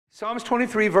Psalms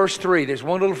 23, verse 3. There's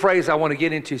one little phrase I want to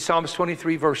get into. Psalms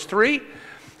 23, verse 3.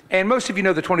 And most of you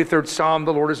know the 23rd Psalm,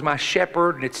 the Lord is my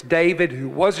shepherd. And it's David, who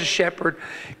was a shepherd,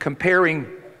 comparing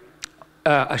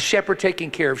a shepherd taking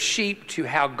care of sheep to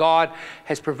how God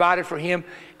has provided for him.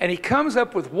 And he comes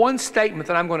up with one statement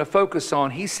that I'm going to focus on.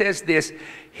 He says this: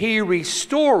 He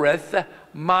restoreth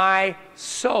my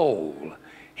soul.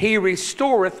 He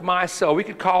restoreth my soul. We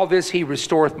could call this He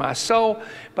restoreth my soul,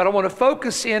 but I want to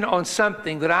focus in on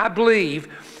something that I believe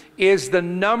is the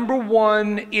number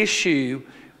one issue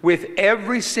with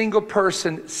every single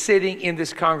person sitting in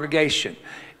this congregation.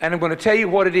 And I'm going to tell you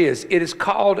what it is. It is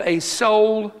called a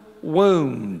soul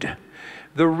wound.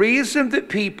 The reason that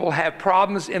people have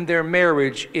problems in their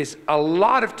marriage is a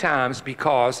lot of times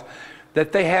because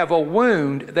that they have a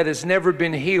wound that has never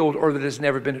been healed or that has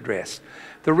never been addressed.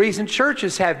 The reason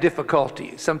churches have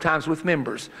difficulty, sometimes with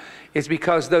members, is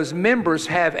because those members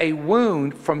have a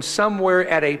wound from somewhere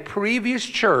at a previous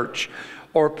church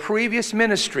or previous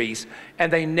ministries,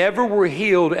 and they never were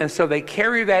healed, and so they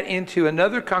carry that into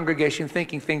another congregation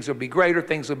thinking things will be greater,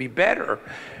 things will be better.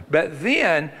 But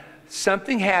then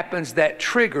something happens that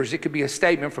triggers. It could be a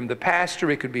statement from the pastor,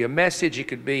 it could be a message, it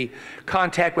could be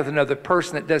contact with another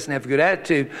person that doesn't have a good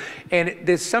attitude. And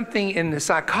there's something in the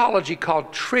psychology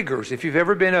called triggers. If you've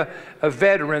ever been a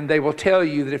veteran, they will tell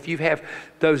you that if you have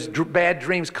those bad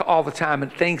dreams all the time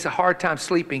and things, a hard time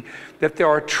sleeping, that there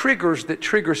are triggers that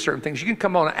trigger certain things. You can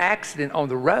come on an accident on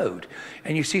the road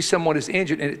and you see someone is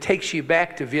injured and it takes you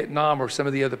back to Vietnam or some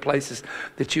of the other places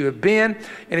that you have been.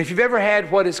 And if you've ever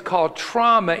had what is called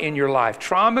trauma in your life,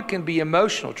 trauma can be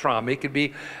emotional trauma. It could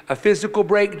be a physical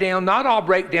breakdown. Not all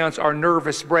breakdowns are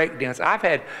nervous breakdowns. I've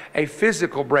had a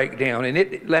physical breakdown and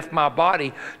it left my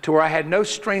body to where I had no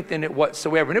strength in it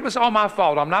whatsoever. And it was all my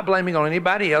fault. I'm not blaming on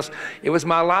anybody else. It was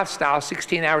my lifestyle,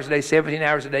 16 hours a day, 17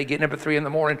 hours a day, getting up at 3 in the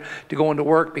morning to go into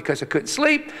work because I couldn't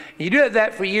sleep. And you do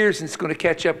that for years and it's going to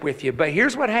catch up with you. But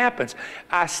here's what happens.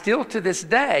 I still to this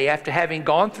day, after having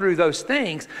gone through those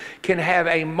things, can have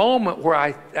a moment where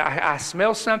I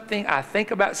smell something, I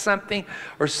think about something,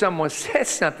 or someone says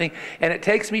something, and it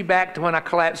takes me back to when I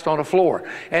collapsed on the floor.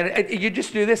 And you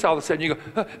just do this all of a sudden. You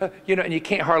go, and you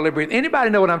can't hardly breathe. Anybody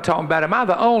know what I'm talking about? Am I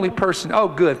the only person? Oh,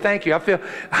 good. Thank you.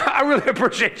 I really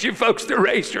appreciate you folks to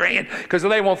raise your hand because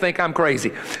they won't think I'm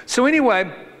crazy. So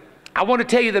anyway, I want to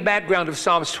tell you the background of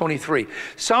Psalms 23.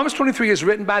 Psalms 23 is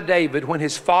written by David when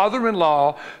his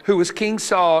father-in-law, who was King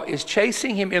Saul, is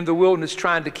chasing him in the wilderness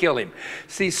trying to kill him.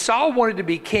 See, Saul wanted to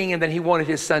be king and then he wanted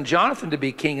his son Jonathan to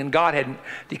be king, and God had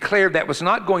declared that was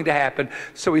not going to happen.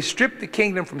 So he stripped the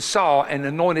kingdom from Saul and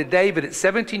anointed David at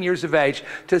 17 years of age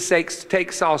to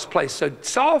take Saul's place. So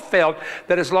Saul felt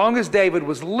that as long as David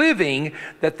was living,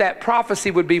 that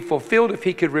prophecy would be fulfilled. If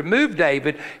he could remove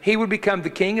David, he would become the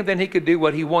king and then he could do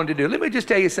what he wanted to do. Let me just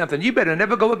tell you something. You better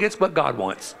never go against what God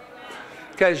wants,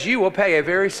 because you will pay a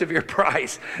very severe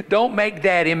price. Don't make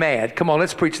daddy mad. Come on,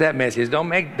 let's preach that message. Don't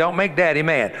make daddy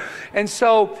mad. And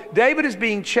so David is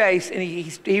being chased, and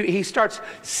he starts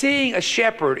seeing a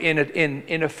shepherd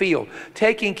in a field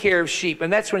taking care of sheep.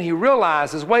 And that's when he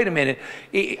realizes, wait a minute,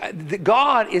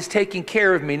 God is taking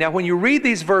care of me. Now, when you read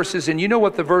these verses, and you know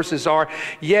what the verses are,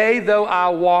 yea, though I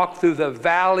walk through the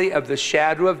valley of the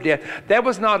shadow of death. That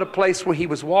was not a place where he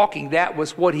was walking. That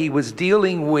was what he was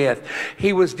dealing with.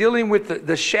 He was dealing with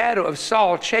the shadow of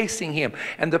Saul chasing him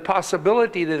and the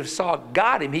possibility that if Saul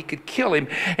got him, he could kill him.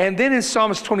 And then in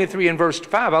Psalms 23 and verse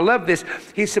 5, I love this.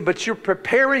 He said, but you're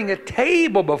preparing a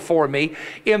table before me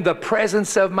in the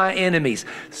presence of my enemies.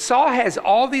 Saul has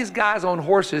all these guys on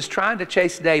horses trying to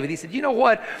chase David. He said, you know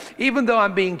what? Even though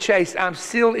I'm being chased, I'm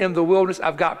still in the wilderness.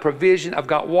 I've got provision. I've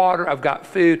got water. I've got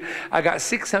food. I got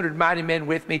 600 mighty men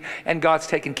with me, and God's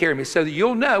taking care of me. So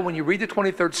you'll know when you read the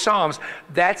 23rd Psalms,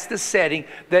 that's the setting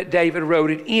that David wrote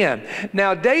it in.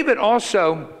 Now, David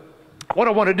also, what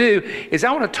I want to do is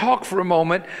I want to talk for a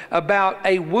moment about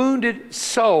a wounded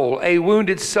soul, a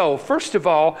wounded soul. First of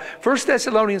all, 1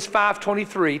 Thessalonians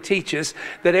 5:23 teaches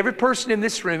that every person in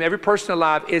this room, every person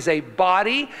alive is a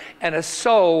body and a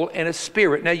soul and a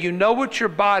spirit. Now, you know what your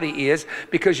body is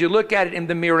because you look at it in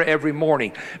the mirror every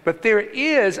morning. But there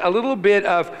is a little bit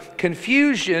of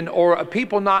confusion or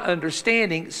people not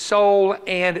understanding soul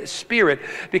and spirit,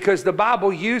 because the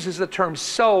Bible uses the term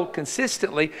soul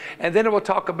consistently, and then it will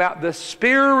talk about the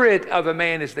spirit of a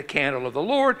man is the candle of the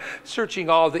Lord, searching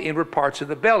all the inward parts of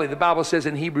the belly. The Bible says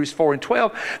in Hebrews 4 and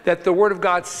 12 that the Word of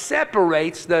God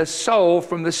separates the soul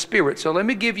from the spirit. So let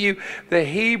me give you the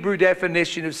Hebrew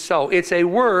definition of soul. It's a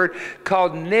word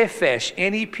called nephesh,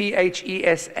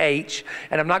 N-E-P-H-E-S-H,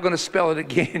 and I'm not going to spell it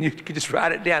again. You can just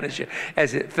write it down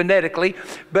as it phonetically.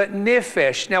 But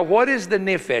nephesh. Now, what is the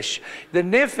nephesh? The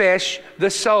nephesh, the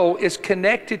soul, is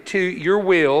connected to your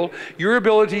will, your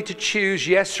ability to choose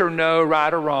yes or no,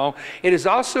 right or wrong. It is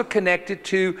also connected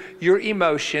to your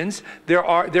emotions.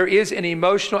 There is an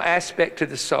emotional aspect to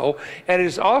the soul, and it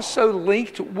is also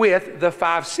linked with the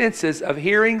five senses of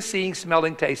hearing, seeing,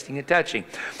 smelling, tasting, and touching.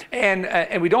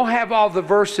 And we don't have all the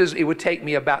verses. It would take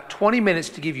me about 20 minutes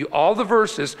to give you all the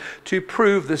verses to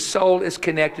prove the soul is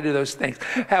connected to those things.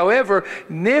 However,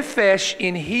 nephesh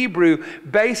in Hebrew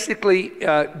basically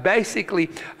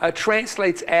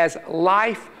translates as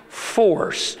life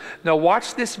force. Now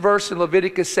watch this verse in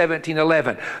Leviticus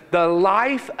 17:11. The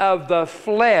life of the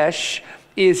flesh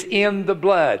is in the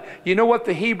blood. You know what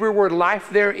the Hebrew word life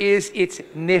there is? It's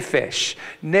nephesh.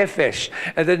 Nephesh.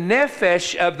 And the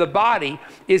nephesh of the body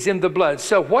is in the blood.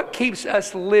 So what keeps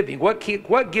us living? What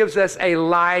gives us a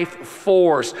life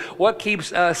force? What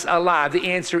keeps us alive? The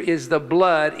answer is the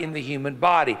blood in the human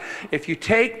body. If you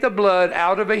take the blood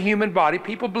out of a human body,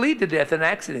 people bleed to death in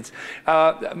accidents.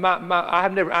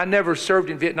 I never served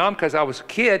in Vietnam because I was a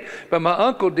kid, but my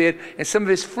uncle did, and some of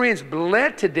his friends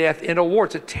bled to death in a war.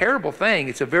 It's a terrible thing.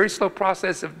 It's a very slow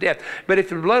process of death. But if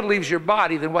the blood leaves your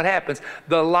body, then what happens?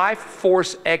 The life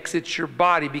force exits your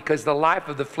body because the life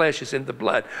of the flesh is in the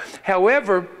blood.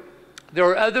 However, there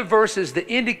are other verses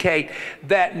that indicate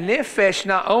that nephesh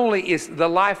not only is the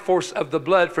life force of the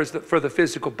blood for the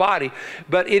physical body,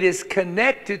 but it is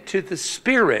connected to the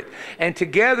spirit. And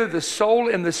together the soul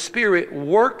and the spirit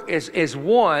work as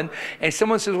one. And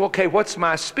someone says, well, okay, what's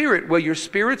my spirit? Well, your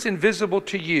spirit's invisible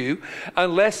to you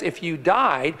unless if you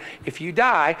die,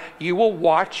 you will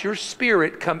watch your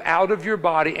spirit come out of your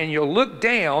body and you'll look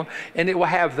down and it will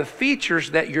have the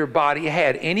features that your body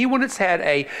had. Anyone that's had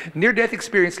a near-death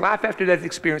experience, life after death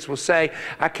experience will say,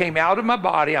 I came out of my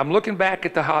body, I'm looking back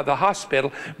at the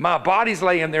hospital, my body's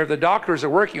laying there, the doctors are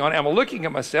working on it, I'm looking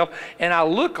at myself, and I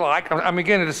look like, I'm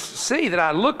beginning to see that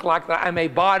I look like that I'm a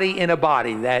body in a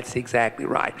body. That's exactly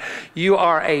right. You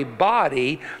are a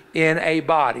body in a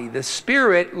body. The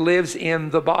spirit lives in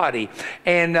the body.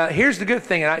 And here's the good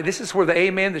thing, and this is where the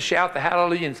amen, the shout, the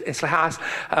hallelujah,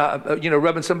 and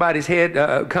rubbing somebody's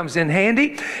head comes in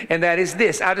handy, and that is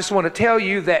this. I just want to tell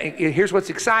you that here's what's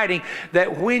exciting,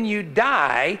 that when you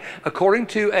die, according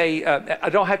to I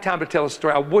don't have time to tell a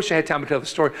story. I wish I had time to tell the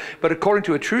story, but according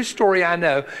to a true story I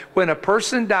know, when a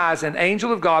person dies, an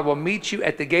angel of God will meet you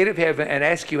at the gate of heaven and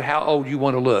ask you how old you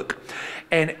want to look.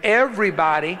 And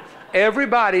everybody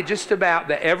just about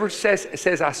that ever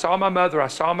says, I saw my mother, I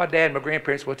saw my dad, my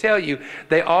grandparents will tell you,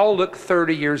 they all look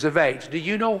 30 years of age. Do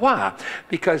you know why?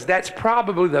 Because that's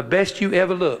probably the best you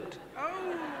ever looked.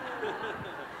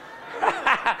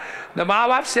 Now, my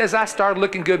wife says I started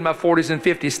looking good in my 40s and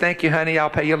 50s. Thank you, honey. I'll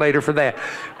pay you later for that.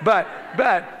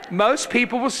 But most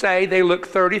people will say they look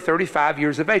 30, 35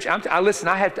 years of age. Listen,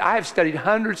 I have studied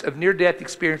hundreds of near-death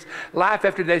experience, life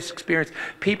after death experience,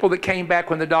 people that came back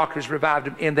when the doctors revived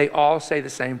them, and they all say the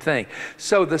same thing.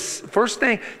 So the first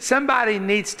thing, somebody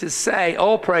needs to say,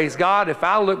 oh, praise God, if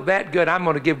I look that good, I'm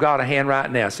going to give God a hand right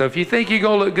now. So if you think you're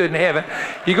going to look good in heaven,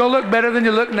 you're going to look better than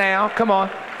you look now. Come on.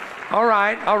 All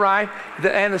right.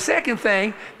 And the second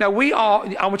thing, now I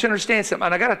want you to understand something,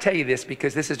 and I got to tell you this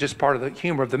because this is just part of the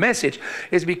humor of the message,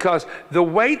 is because the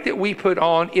weight that we put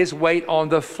on is weight on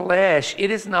the flesh. It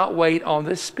is not weight on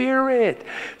the spirit.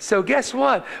 So guess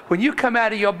what? When you come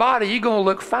out of your body, you're going to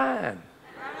look fine.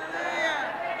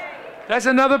 That's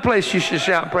another place you should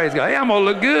shout and praise God. Hey, I'm going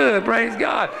to look good. Praise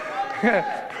God.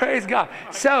 Praise God.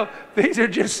 So these are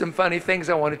just some funny things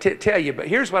I want to tell you. But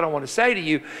here's what I want to say to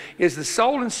you is the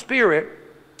soul and spirit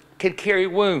can carry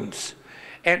wounds.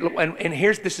 And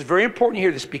this is very important to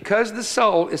hear this. Because the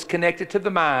soul is connected to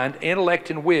the mind, intellect,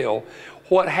 and will,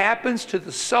 what happens to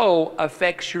the soul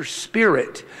affects your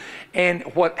spirit. And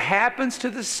what happens to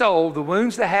the soul, the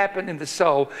wounds that happen in the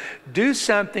soul, do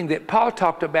something that Paul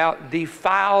talked about,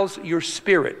 defiles your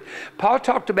spirit. Paul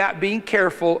talked about being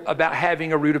careful about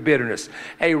having a root of bitterness.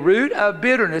 A root of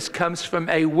bitterness comes from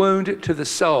a wound to the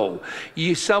soul.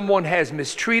 Someone has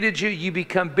mistreated you, you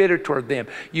become bitter toward them.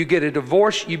 You get a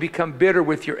divorce, you become bitter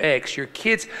with your ex. Your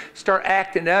kids start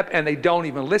acting up and they don't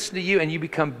even listen to you, and you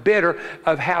become bitter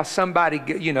of how somebody,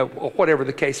 whatever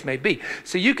the case may be.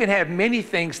 So you can have many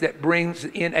things that that brings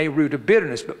in a root of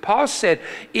bitterness. But Paul said,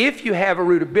 if you have a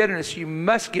root of bitterness, you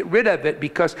must get rid of it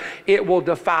because it will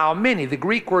defile many. The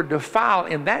Greek word defile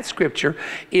in that scripture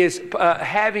is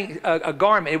having a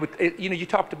garment. You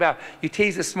talked about, you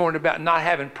teased this morning about not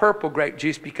having purple grape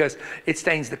juice because it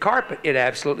stains the carpet. It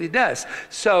absolutely does.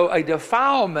 So a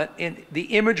defilement in the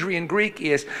imagery in Greek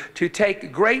is to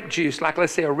take grape juice, like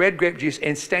let's say a red grape juice,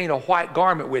 and stain a white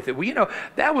garment with it. Well,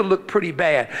 that would look pretty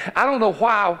bad. I don't know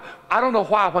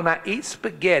why when I eat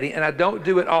spaghetti, and I don't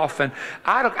do it often,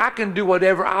 I can do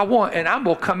whatever I want, and I'm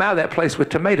going to come out of that place with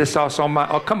tomato sauce on my,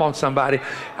 oh, come on, somebody.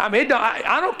 I mean,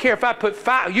 I don't care if I put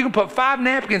 5, you can put 5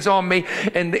 napkins on me,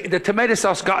 and the tomato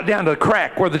sauce got down to the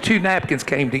crack where the 2 napkins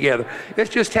came together. That's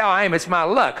just how I am. It's my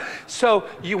luck. So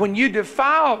when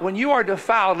you are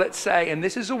defiled, let's say, and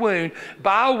this is a wound,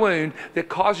 by a wound that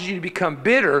causes you to become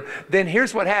bitter, then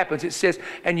here's what happens. It says,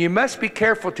 and you must be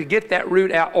careful to get that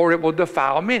root out, or it will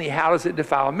defile many. How does it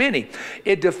defile many?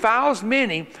 It defiles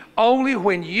many only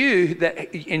when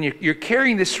you're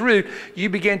carrying this root, you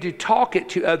begin to talk it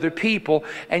to other people,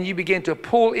 and you begin to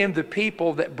pull in the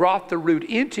people that brought the root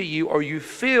into you, or you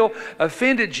feel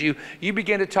offended you. You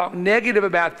begin to talk negative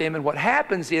about them, and what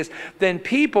happens is then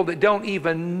people that don't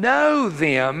even know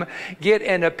them get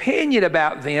an opinion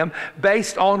about them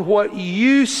based on what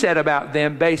you said about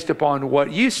them, based upon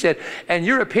what you said, and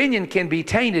your opinion can be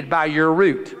tainted by your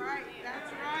root.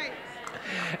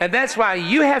 And that's why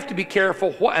you have to be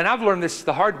careful, and I've learned this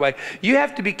the hard way, you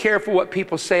have to be careful what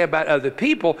people say about other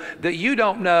people that you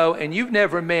don't know and you've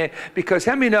never met, because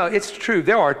how many know it's true,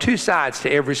 there are 2 sides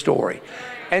to every story.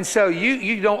 And so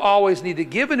you don't always need to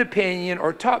give an opinion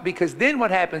or talk, because then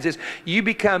what happens is you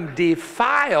become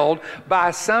defiled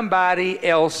by somebody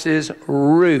else's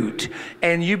root.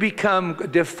 And you become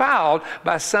defiled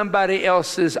by somebody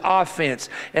else's offense.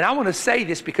 And I want to say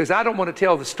this because I don't want to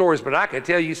tell the stories, but I can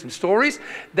tell you some stories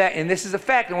that, and this is a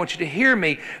fact, I want you to hear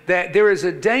me, that there is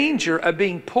a danger of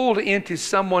being pulled into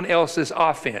someone else's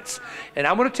offense. And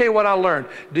I'm going to tell you what I learned.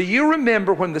 Do you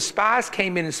remember when the spies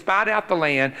came in and spied out the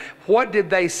land, what did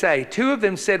they say? 2 of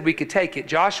them said we could take it.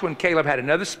 Joshua and Caleb had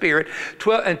another spirit.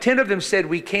 10 of them said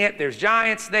we can't. There's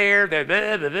giants there.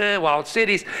 They're wild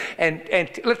cities. And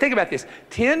let's think about this.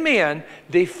 10 men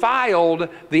defiled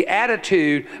the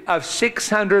attitude of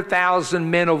 600,000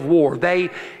 men of war. They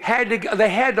had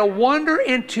to wander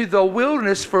into the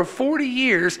wilderness for 40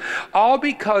 years, all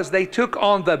because they took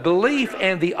on the belief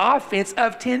and the offense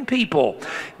of 10 people.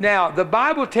 Now, the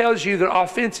Bible tells you that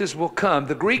offenses will come.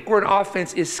 The Greek word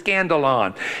offense is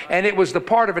scandalon, and it was the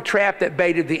part of a trap that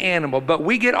baited the animal, but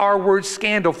we get our word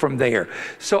scandal from there.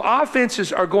 So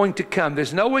offenses are going to come.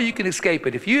 There's no way you can escape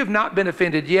it. If you have not been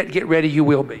offended yet, get ready, you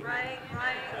will be. Right.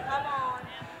 Come on.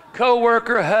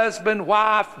 Co-worker, husband,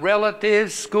 wife,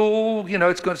 relatives, school,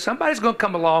 somebody's going to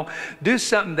come along, do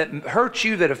something that hurts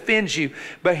you, that offends you.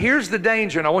 But here's the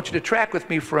danger, and I want you to track with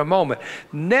me for a moment.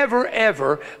 Never,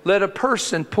 ever let a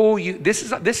person pull you.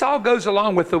 This all goes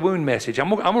along with the wound message. I'm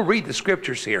going to read the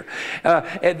scriptures here.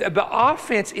 The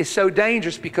offense is so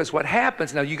dangerous because what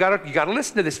happens, now you got to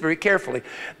listen to this very carefully,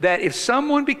 that if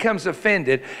someone becomes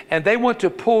offended and they want to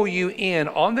pull you in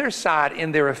on their side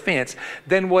in their offense,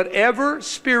 then whatever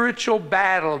spiritual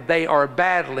battle they are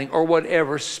battling, or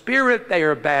whatever spirit they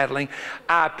are battling,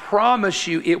 I promise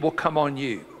you it will come on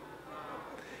you.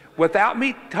 Without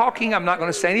me talking, I'm not going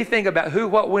to say anything about who,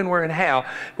 what, when, where, and how.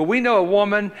 But we know a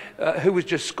woman who was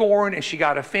just scorned, and she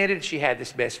got offended. She had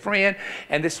this best friend,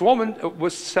 and this woman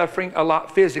was suffering a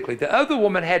lot physically. The other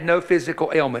woman had no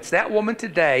physical ailments. That woman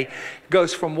today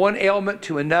goes from one ailment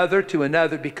to another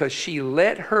because she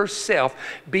let herself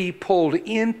be pulled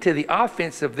into the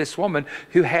offense of this woman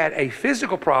who had a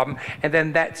physical problem, and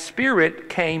then that spirit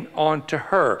came onto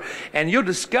her. And you'll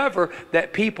discover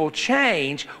that people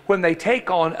change when they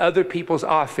take on other people's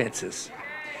offenses.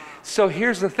 So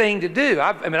here's the thing to do.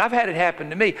 I've had it happen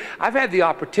to me. I've had the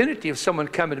opportunity of someone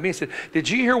coming to me and said, did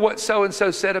you hear what so-and-so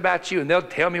said about you? And they'll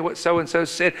tell me what so-and-so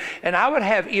said. And I would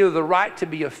have either the right to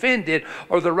be offended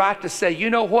or the right to say, you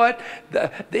know what?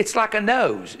 It's like a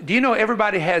nose. Do you know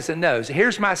everybody has a nose?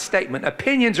 Here's my statement.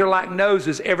 Opinions are like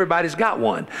noses. Everybody's got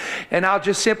one. And I'll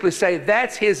just simply say,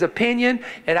 that's his opinion,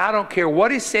 and I don't care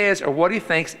what he says or what he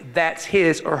thinks. That's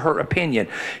his or her opinion.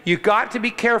 You've got to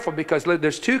be careful, because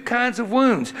there's 2 kinds of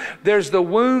wounds. There's the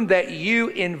wound that you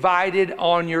invited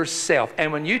on yourself.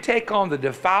 And when you take on the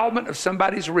defilement of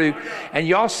somebody's root, and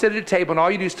y'all sit at a table and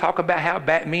all you do is talk about how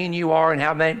bad mean you are and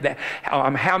how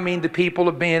mean the people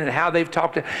have been and how they've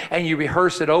talked to, and you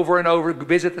rehearse it over and over,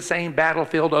 visit the same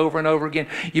battlefield over and over again.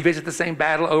 You visit the same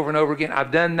battle over and over again.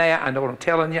 I've done that. I know what I'm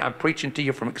telling you. I'm preaching to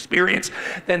you from experience.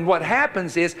 Then what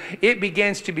happens is it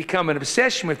begins to become an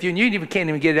obsession with you, and you can't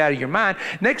even get it out of your mind.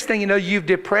 Next thing you know, you've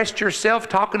depressed yourself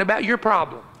talking about your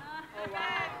problem.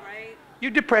 You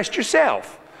depressed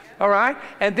yourself. All right?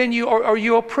 And then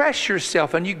you oppress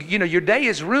yourself, and you know your day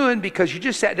is ruined because you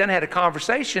just sat down and had a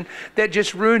conversation that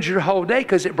just ruins your whole day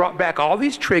because it brought back all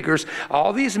these triggers,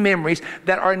 all these memories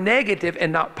that are negative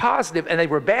and not positive, and they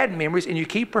were bad memories, and you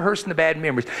keep rehearsing the bad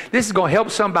memories. This is going to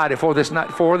help somebody before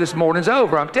this morning's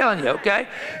over, I'm telling you, okay?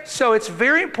 So it's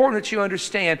very important that you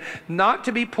understand not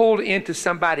to be pulled into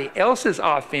somebody else's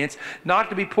offense, not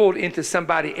to be pulled into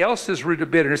somebody else's root of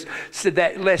bitterness, so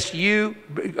that lest you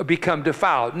become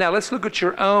defiled. Now, let's look at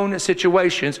your own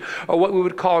situations, or what we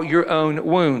would call your own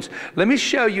wounds. Let me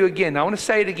show you again. I want to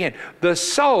say it again. The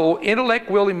soul,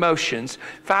 intellect, will, emotions,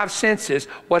 5 senses,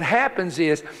 what happens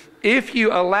is if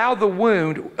you allow the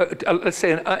wound, let's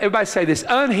say, everybody say this,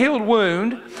 unhealed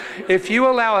wound, if you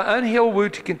allow an unhealed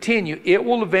wound to continue, it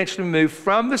will eventually move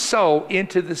from the soul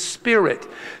into the spirit.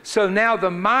 So now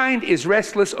the mind is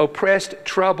restless, oppressed,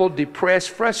 troubled, depressed,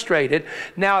 frustrated.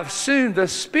 Now soon the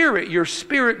spirit, your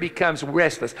spirit becomes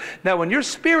restless. Now when your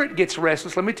spirit gets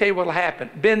restless, let me tell you what will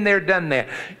happen. Been there, done that.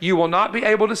 You will not be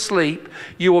able to sleep.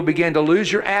 You will begin to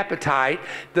lose your appetite.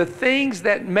 The things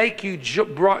that make you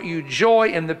brought you joy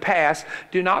in the past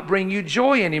do not bring you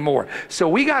joy anymore. So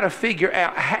we got to figure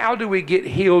out, how do we get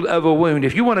healed of a wound?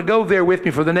 If you want to go there with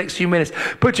me for the next few minutes,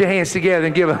 put your hands together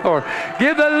and give the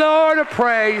Lord a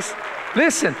praise.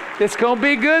 Listen, it's going to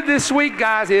be good this week,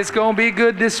 guys. It's going to be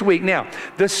good this week. Now,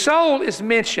 the soul is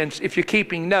mentioned, if you're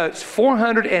keeping notes,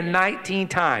 419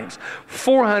 times.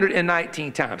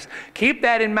 419 times. Keep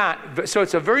that in mind. So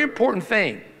it's a very important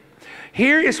thing.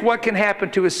 Here is what can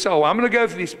happen to a soul. I'm going to go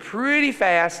through these pretty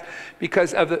fast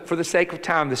because for the sake of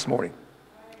time this morning.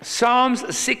 Psalms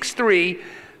 6:3,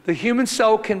 the human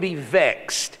soul can be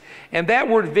vexed. And that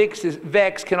word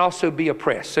vex can also be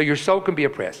oppressed. So your soul can be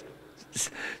oppressed.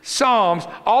 Psalms,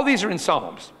 all these are in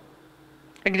Psalms.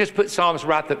 I can just put Psalms,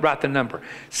 write the number.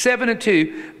 7 and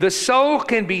 2, the soul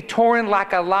can be torn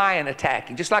like a lion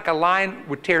attacking. Just like a lion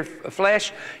would tear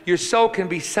flesh, your soul can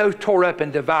be so tore up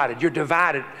and divided. You're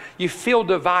divided. You feel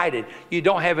divided. You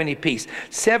don't have any peace.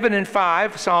 7 and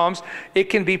 5, Psalms,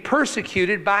 it can be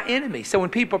persecuted by enemies. So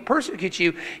when people persecute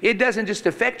you, it doesn't just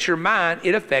affect your mind,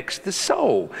 it affects the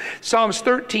soul. Psalms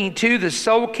 13:2, the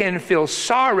soul can feel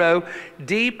sorrow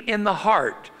deep in the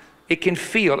heart. It can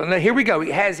feel. And here we go.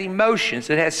 It has emotions.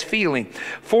 It has feeling.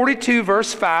 42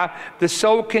 verse 5, the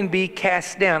soul can be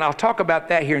cast down. I'll talk about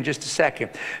that here in just a second.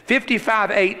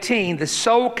 55:18, the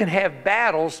soul can have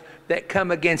battles that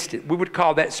come against it. We would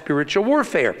call that spiritual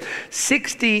warfare.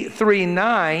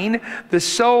 63:9, the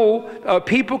soul,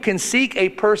 people can seek a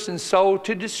person's soul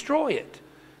to destroy it.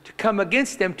 Come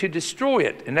against them to destroy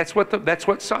it. And that's what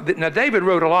now David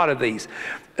wrote a lot of these.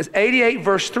 88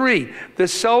 verse 3, the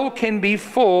soul can be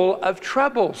full of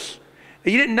troubles.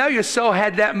 You didn't know your soul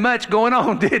had that much going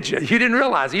on, did you? You didn't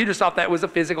realize it. You just thought that was a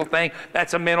physical thing.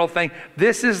 That's a mental thing.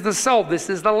 This is the soul. This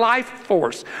is the life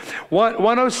force.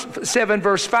 107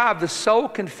 verse 5, the soul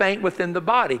can faint within the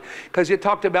body, because it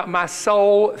talked about my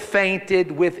soul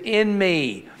fainted within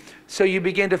me. So you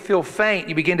begin to feel faint.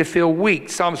 You begin to feel weak.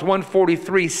 Psalms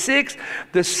 143:6,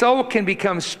 the soul can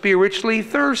become spiritually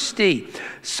thirsty.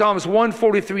 Psalms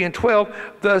 143:12,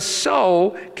 the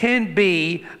soul can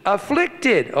be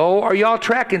afflicted. Oh, are y'all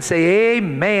tracking? Say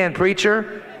amen,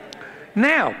 preacher.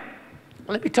 Now,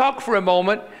 let me talk for a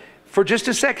moment, for just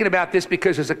a second about this,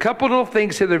 because there's a couple little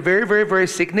things here that are very, very, very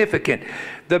significant.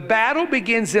 The battle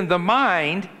begins in the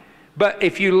mind. But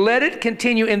if you let it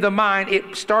continue in the mind,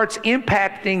 it starts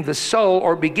impacting the soul,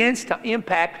 or begins to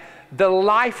impact the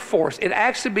life force. It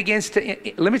actually begins to,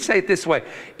 let me say it this way,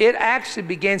 it actually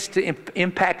begins to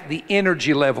impact the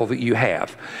energy level that you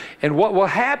have. And what will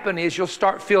happen is you'll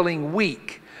start feeling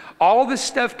weak. All this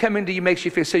stuff coming to you makes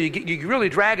you feel, so you really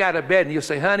drag out of bed and you'll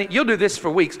say, honey, you'll do this for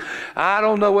weeks. I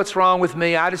don't know what's wrong with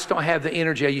me. I just don't have the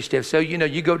energy I used to have. So,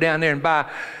 you go down there and buy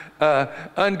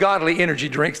ungodly energy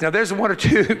drinks. Now, there's one or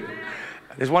two.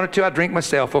 There's one or two I drink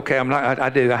myself. Okay, I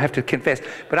do. I have to confess.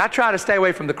 But I try to stay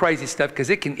away from the crazy stuff, because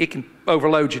it can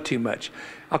overload you too much.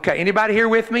 Okay, anybody here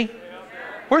with me?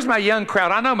 Where's my young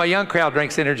crowd? I know my young crowd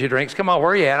drinks energy drinks. Come on,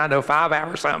 where are you at? I know 5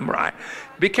 hours something, right?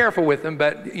 Be careful with them,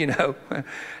 but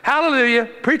Hallelujah.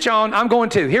 Preach on. I'm going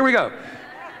to. Here we go.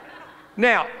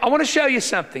 Now, I want to show you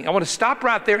something. I want to stop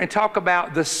right there and talk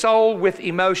about the soul with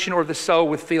emotion or the soul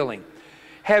with feeling.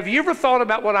 Have you ever thought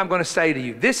about what I'm going to say to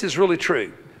you? This is really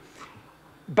true.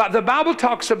 But the Bible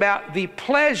talks about the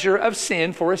pleasure of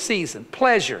sin for a season.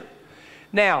 Pleasure.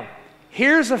 Now,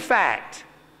 here's a fact.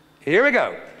 Here we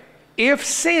go. If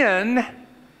sin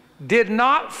did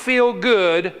not feel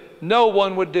good, no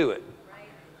one would do it.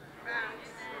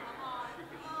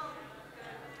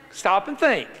 Stop and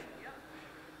think.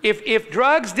 If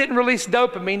drugs didn't release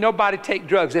dopamine, nobody take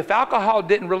drugs. If alcohol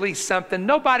didn't release something,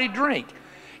 nobody drink.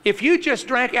 If you just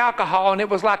drank alcohol and it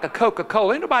was like a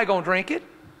Coca-Cola, ain't nobody gonna drink it.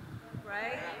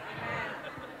 Right?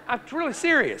 I'm really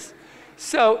serious.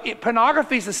 So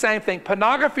pornography is the same thing.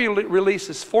 Pornography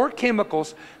releases 4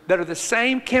 chemicals that are the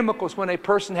same chemicals when a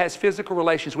person has physical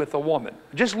relations with a woman.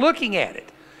 Just looking at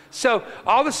it. So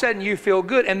all of a sudden you feel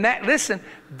good. And that, listen,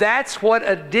 that's what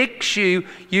addicts you.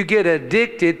 You get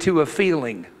addicted to a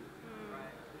feeling.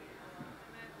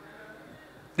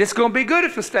 This is going to be good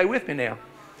if you stay with me now.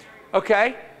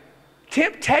 Okay?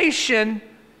 Temptation,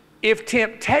 if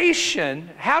temptation,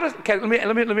 how does, okay, let me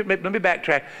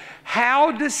backtrack.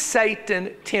 How does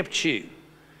Satan tempt you?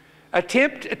 A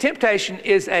temptation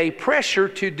is a pressure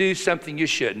to do something you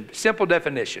shouldn't. Simple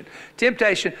definition.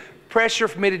 Temptation, pressure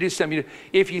for me to do something.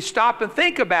 If you stop and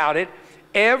think about it,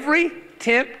 every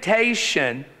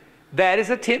temptation that is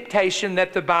a temptation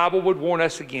that the Bible would warn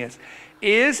us against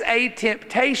is a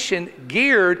temptation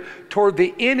geared toward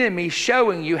the enemy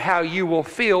showing you how you will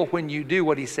feel when you do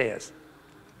what he says.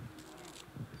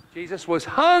 Jesus was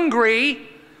hungry.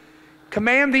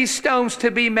 Command these stones to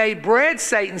be made bread,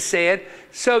 Satan said,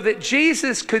 so that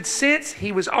Jesus could sense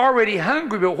he was already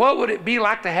hungry, but what would it be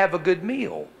like to have a good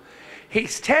meal?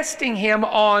 He's testing him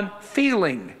on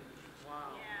feeling.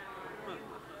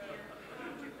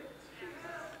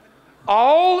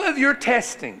 All of your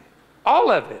testing,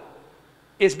 all of it,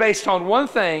 is based on one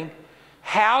thing: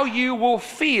 how you will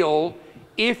feel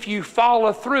if you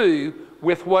follow through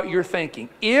with what you're thinking.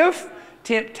 If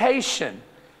temptation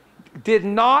did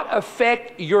not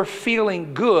affect your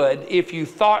feeling good, if you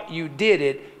thought you did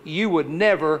it, you would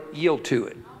never yield to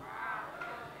it.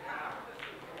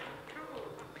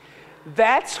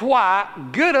 That's why,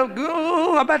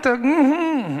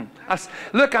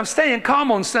 look, I'm staying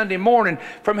calm on Sunday morning.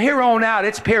 From here on out,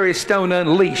 it's Perry Stone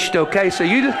Unleashed, okay? So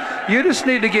you just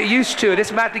need to get used to it. It's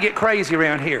about to get crazy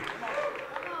around here.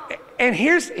 And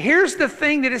here's the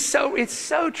thing that is it's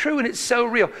so true and it's so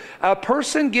real. A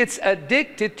person gets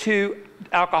addicted to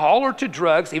alcohol or to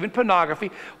drugs, even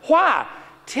pornography. Why?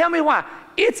 Tell me why.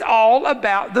 It's all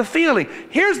about the feeling.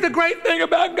 Here's the great thing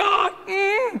about God.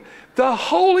 The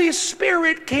Holy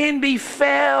Spirit can be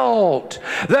felt.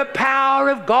 The power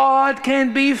of God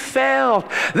can be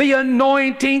felt. The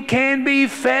anointing can be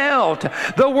felt.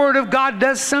 The Word of God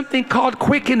does something called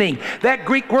quickening. That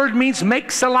Greek word means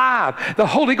makes alive. The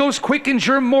Holy Ghost quickens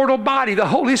your mortal body. The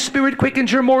Holy Spirit quickens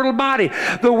your mortal body.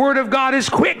 The Word of God is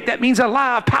quick. That means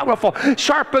alive, powerful,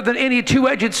 sharper than any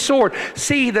two-edged sword.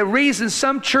 See, the reason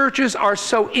some churches are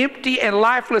so empty and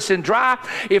lifeless and dry,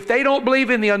 if they don't believe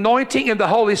in the anointing and the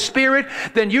Holy Spirit,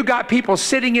 then you got people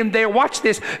sitting in there, watch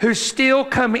this, who still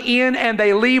come in and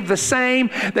they leave the same.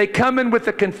 They come in with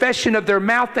the confession of their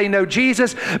mouth, they know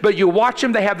Jesus, but you watch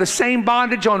them, they have the same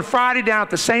bondage on Friday, down at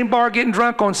the same bar getting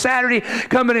drunk on Saturday,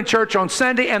 coming in church on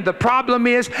Sunday, and the problem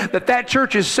is that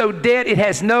church is so dead, it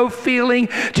has no feeling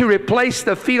to replace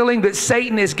the feeling that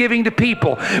Satan is giving to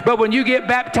people. But when you get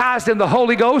baptized in the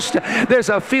Holy Ghost, there's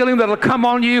a feeling that'll come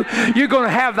on you. You're going to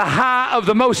have the high of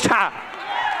the Most High.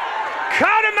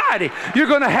 God Almighty, you're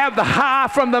going to have the high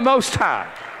from the Most High.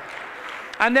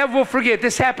 I never will forget,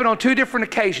 this happened on 2 different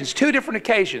occasions. 2 different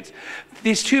occasions.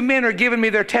 These 2 men are giving me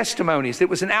their testimonies. It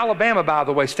was in Alabama, by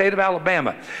the way, state of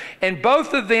Alabama. And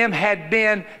both of them had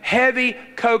been heavy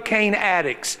cocaine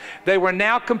addicts. They were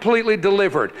now completely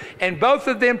delivered. And both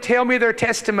of them tell me their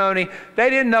testimony. They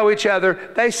didn't know each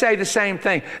other. They say the same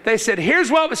thing. They said, here's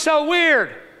what was so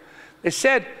weird. They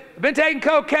said, I've been taking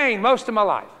cocaine most of my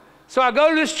life. So I go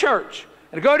to this church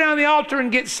and I go down the altar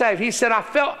and get saved. He said, I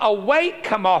felt a weight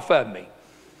come off of me.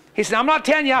 He said, I'm not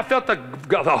telling you I felt the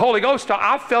Holy Ghost.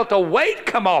 I felt a weight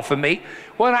come off of me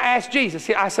when I asked Jesus.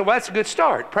 I said, well, that's a good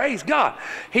start. Praise God.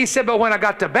 He said, but when I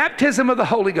got the baptism of the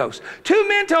Holy Ghost, 2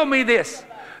 men told me this.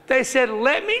 They said,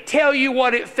 let me tell you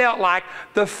what it felt like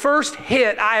the first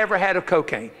hit I ever had of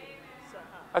cocaine.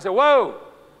 I said, whoa,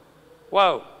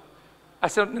 whoa. I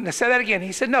said, say that again.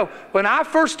 He said, no. When I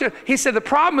first, he said, the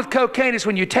problem with cocaine is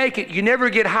when you take it, you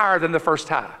never get higher than the first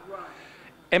high.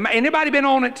 Anybody been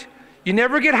on it? You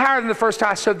never get higher than the first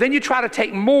high, so then you try to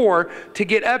take more to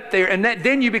get up there, and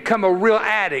then you become a real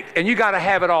addict, and you got to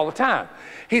have it all the time.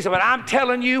 He said, but I'm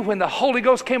telling you, when the Holy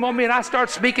Ghost came on me and I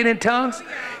started speaking in tongues,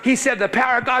 he said, the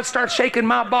power of God started shaking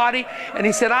my body, and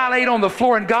he said, I laid on the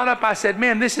floor and got up. I said,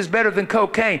 man, this is better than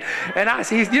cocaine. And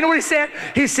you know what he said?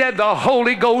 He said, the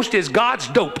Holy Ghost is God's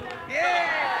dope. Yeah.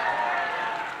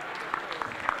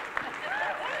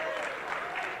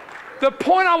 The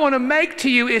point I want to make to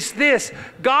you is this.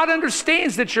 God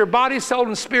understands that you're body, soul,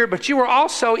 and spirit, but you are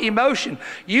also emotion.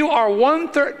 You are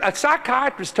 1/3, a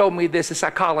psychiatrist told me this, a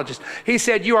psychologist. He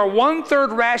said, you are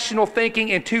 1/3 rational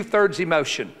thinking and 2/3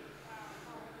 emotion.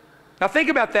 Now think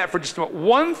about that for just a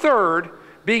moment. 1/3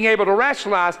 being able to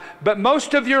rationalize, but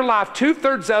most of your life,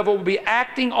 2/3 of it will be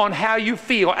acting on how you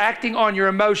feel, acting on your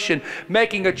emotion,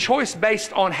 making a choice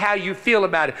based on how you feel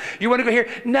about it. You want to go here?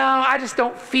 No, I just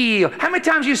don't feel. How many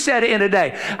times you said it in a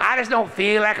day? I just don't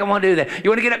feel like I want to do that. You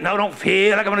want to get up? No, don't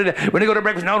feel like I want to do that. When you go to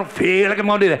breakfast? No, don't feel like I'm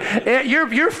going to do that.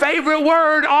 Your favorite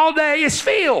word all day is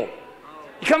feel.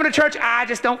 You coming to church? I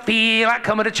just don't feel like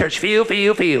coming to church. Feel. So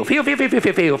you're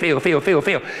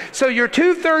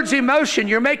 2/3 emotion.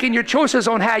 You're making your choices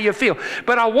on how you feel.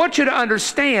 But I want you to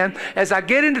understand, as I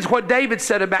get into what David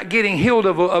said about getting healed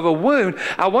of a wound,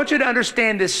 I want you to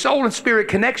understand this soul and spirit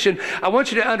connection. I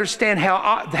want you to understand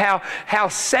how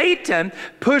Satan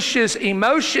pushes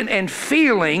emotion and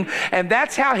feeling, and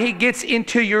that's how he gets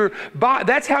into your body.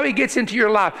 That's how he gets into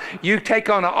your life. You take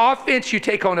on an offense. You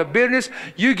take on a bitterness.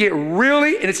 You get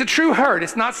really, and it's a true hurt.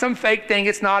 It's not some fake thing.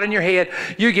 It's not in your head.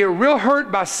 You get real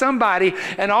hurt by somebody,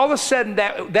 and all of a sudden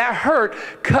that hurt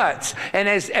cuts. And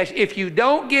as if you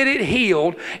don't get it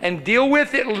healed and deal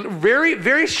with it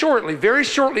very shortly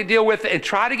deal with it and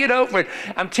try to get over it,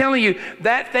 I'm telling you,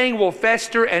 that thing will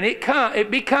fester, and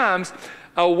it becomes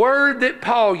a word that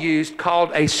Paul used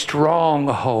called a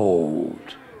stronghold.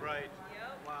 Right.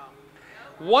 Wow.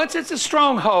 Once it's a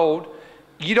stronghold,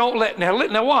 you don't let,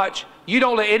 now watch, you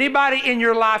don't let anybody in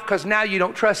your life, because now you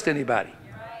don't trust anybody.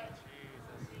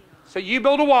 So you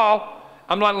build a wall.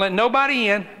 I'm not letting nobody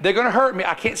in. They're going to hurt me.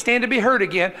 I can't stand to be hurt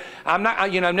again. I'm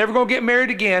never going to get married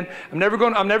again. I'm never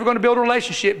going to build a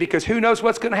relationship, because who knows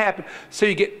what's going to happen. So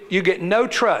you get no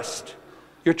trust.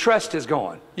 Your trust is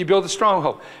gone. You build a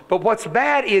stronghold. But what's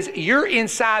bad is you're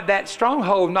inside that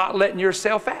stronghold, not letting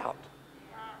yourself out.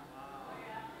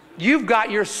 You've got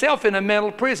yourself in a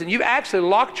mental prison. You've actually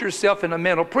locked yourself in a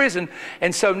mental prison.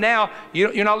 And so now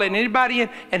you're not letting anybody in.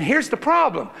 And here's the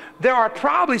problem. There are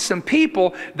probably some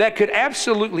people that could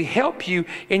absolutely help you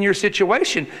in your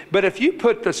situation. But if you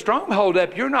put the stronghold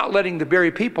up, you're not letting the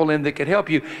very people in that could help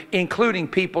you, including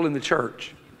people in the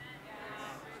church.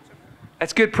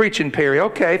 That's good preaching, Perry.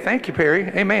 Okay, thank you, Perry.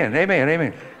 Amen, amen,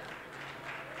 amen.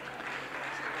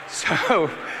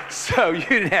 So you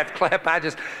didn't have to clap. I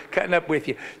just cutting up with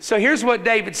you. So here's what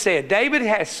David said. David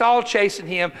has Saul chasing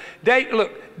him.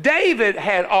 David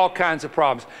had all kinds of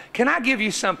problems. Can I give you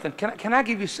something? Can I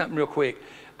give you something real quick?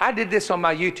 I did this on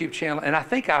my YouTube channel, and I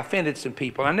think I offended some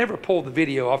people. I never pulled the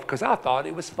video off because I thought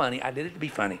it was funny. I did it to be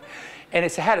funny. And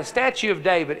it had a statue of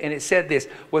David, and it said this: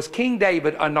 was King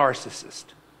David a narcissist?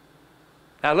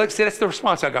 Now look, see, that's the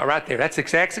response I got right there. That's the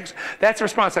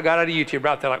response I got out of YouTube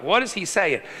right there. Like, what is he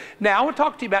saying? Now I want to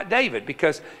talk to you about David,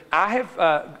 because I have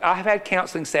had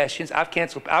counseling sessions.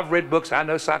 I've read books. I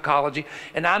know psychology,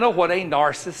 and I know what a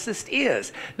narcissist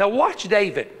is. Now watch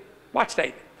David. Watch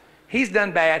David. He's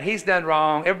done bad. He's done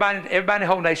wrong. Everybody in the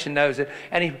whole nation knows it.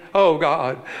 And oh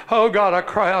God, I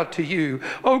cry out to you.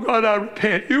 Oh God, I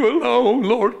repent. You alone,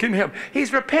 Lord, can help.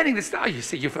 He's repenting. You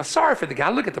see, you feel sorry for the guy.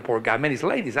 Look at the poor guy. Man, he's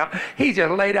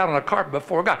just laid out on a carpet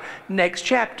before God. Next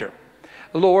chapter.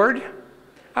 Lord,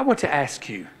 I want to ask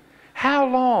you, how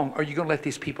long are you going to let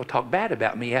these people talk bad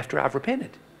about me after I've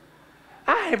repented?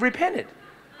 I have repented.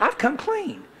 I've come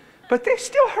clean. But they're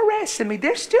still harassing me. They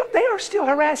are still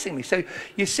harassing me. So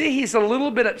you see, he's a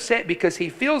little bit upset because he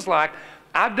feels like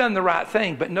I've done the right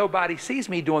thing, but nobody sees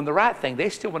me doing the right thing. They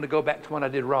still want to go back to when I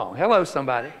did wrong. Hello,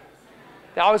 somebody.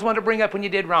 They always want to bring up when you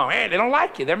did wrong. Hey, they don't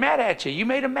like you. They're mad at you. You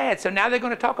made them mad. So now they're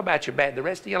going to talk about you bad the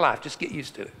rest of your life. Just get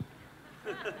used to it.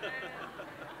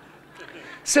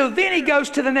 So then he goes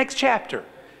to the next chapter,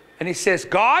 and he says,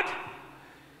 God,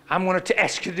 I'm going to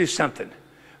ask you to do something.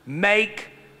 Make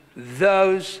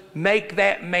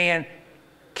that man,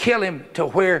 kill him to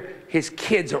where his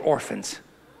kids are orphans.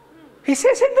 He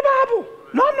says in the Bible.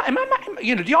 No, I'm not.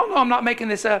 Do y'all know I'm not making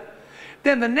this up?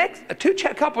 Then the next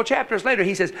couple chapters later,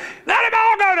 he says, let them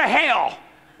all go to hell.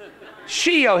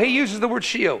 Sheol. He uses the word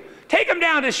Sheol. Take them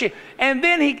down to Sheol. And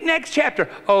then next chapter,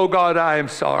 oh God, I am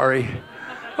sorry.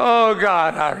 Oh,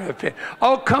 God, I repent.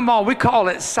 Oh, come on. We call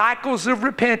it cycles of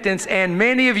repentance, and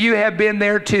many of you have been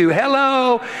there too.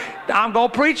 Hello. I'm going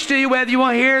to preach to you whether you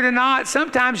want to hear it or not.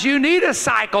 Sometimes you need a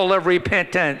cycle of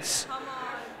repentance.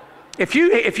 If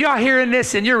y'all hearing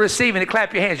this and you're receiving it,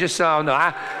 clap your hands just so I know.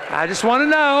 I just want to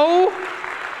know.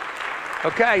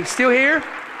 Okay, still here?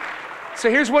 So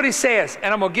here's what he says,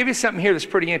 and I'm going to give you something here that's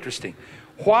pretty interesting.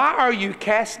 Why are you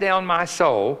cast down, my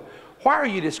soul? Why are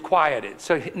you disquieted?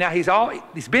 So now he's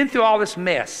been through all this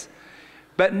mess.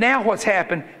 But now what's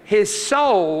happened? His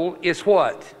soul is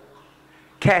what?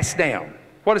 Cast down.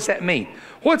 What does that mean?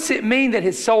 What's it mean that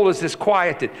his soul is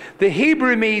disquieted? The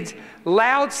Hebrew means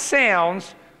loud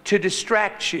sounds to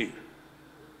distract you.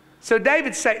 So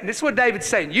David's saying, this is what David's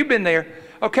saying. You've been there.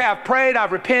 Okay, I've prayed,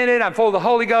 I've repented, I'm full of the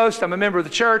Holy Ghost, I'm a member of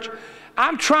the church.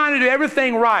 I'm trying to do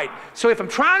everything right. So if I'm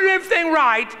trying to do everything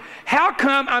right, how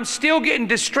come I'm still getting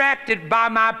distracted by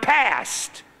my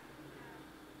past?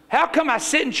 How come I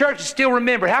sit in church and still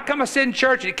remember? How come I sit in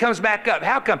church and it comes back up?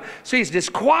 How come? So he's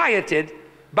disquieted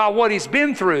by what he's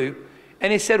been through.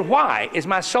 And he said, why is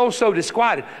my soul so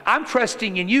disquieted? I'm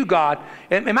trusting in you, God.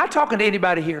 Am I talking to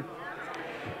anybody here?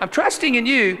 I'm trusting in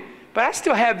you, but I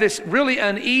still have this really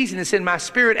uneasiness in my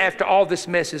spirit after all this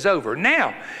mess is over.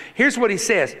 Now, here's what he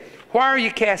says. Why are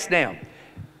you cast down?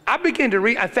 I begin to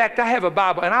read. In fact, I have a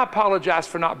Bible, and I apologize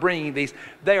for not bringing these.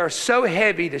 They are so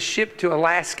heavy to ship to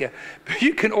Alaska, but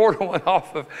you can order one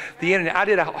off of the internet. I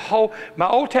did my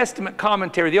Old Testament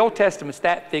commentary. The Old Testament's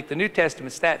that thick. The New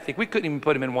Testament's that thick. We couldn't even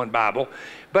put them in one Bible.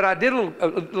 But I did a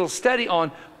little study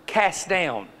on cast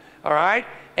down, all right?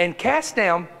 And cast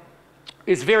down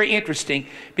is very interesting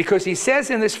because he says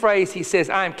in this phrase, he says,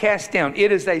 I am cast down.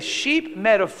 It is a sheep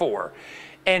metaphor.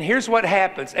 And here's what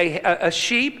happens. A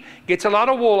sheep gets a lot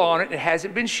of wool on it. It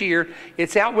hasn't been sheared.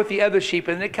 It's out with the other sheep,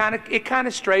 and it kind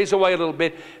of strays away a little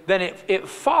bit. Then it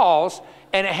falls,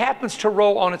 and it happens to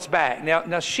roll on its back.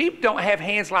 Now, sheep don't have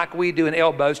hands like we do and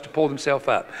elbows to pull themselves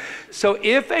up. So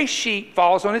if a sheep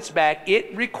falls on its back,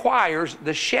 it requires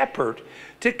the shepherd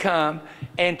to come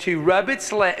and to rub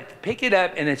its leg, pick it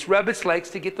up, and it's rub its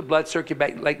legs to get the blood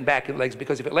circulating back in the legs,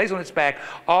 because if it lays on its back,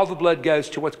 all the blood goes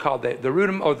to what's called the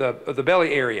rudum or the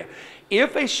belly area.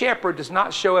 If a shepherd does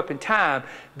not show up in time,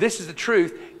 this is the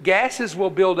truth, gases will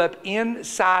build up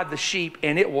inside the sheep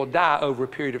and it will die over a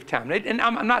period of time. And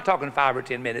I'm not talking 5 or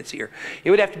 10 minutes here. It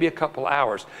would have to be a couple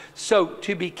hours. So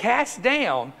to be cast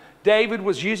down, David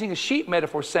was using a sheep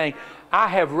metaphor saying, I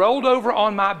have rolled over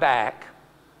on my back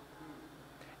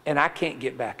and I can't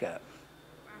get back up.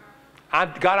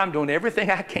 God, I'm doing everything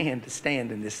I can to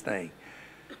stand in this thing.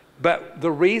 But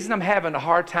the reason I'm having a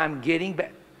hard time getting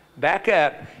back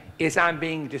up is I'm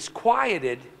being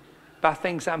disquieted by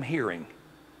things I'm hearing.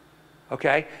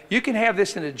 Okay? You can have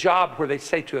this in a job where they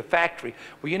say to a factory,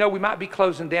 well, you know, we might be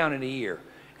closing down in a year.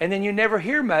 And then you never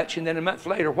hear much, and then a month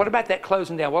later, what about that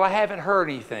closing down? Well, I haven't heard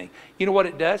anything. You know what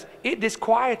it does? It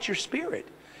disquiets your spirit.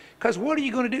 Because what are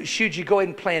you going to do? Should you go ahead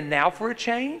and plan now for a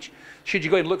change? Should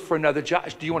you go ahead and look for another job?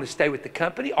 Do you want to stay with the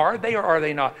company? Are they or are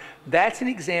they not? That's an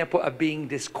example of being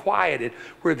disquieted,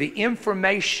 where the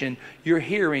information you're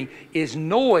hearing is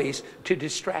noise to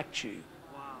distract you.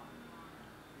 Wow.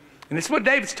 And this is what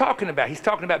David's talking about. He's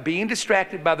talking about being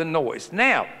distracted by the noise.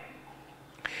 Now,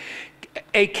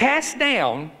 a cast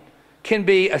down can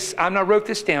be, I wrote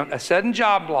this down, a sudden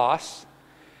job loss,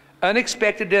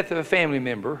 unexpected death of a family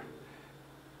member,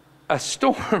 a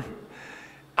storm.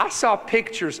 I saw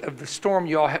pictures of the storm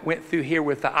you all went through here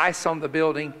with the ice on the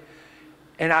building.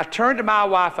 And I turned to my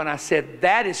wife and I said,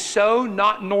 that is so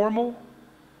not normal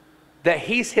that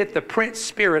he's hit the prince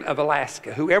spirit of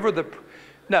Alaska. Whoever the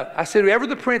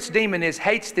prince demon is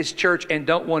hates this church and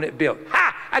don't want it built. Ha!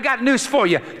 I got news for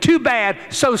you. Too bad,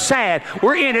 so sad.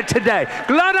 We're in it today.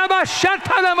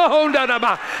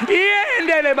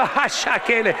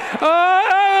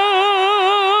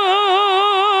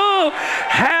 Oh,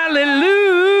 hallelujah.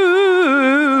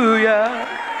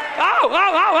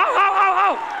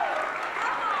 Oh.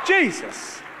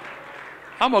 Jesus.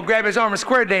 I'm going to grab his arm and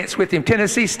square dance with him,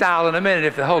 Tennessee style, in a minute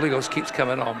if the Holy Ghost keeps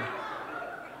coming on me.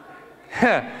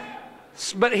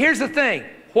 But here's the thing.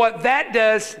 What that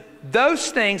does, those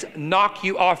things knock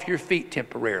you off your feet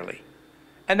temporarily.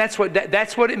 And that's what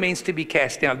it means to be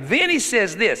cast down. Then he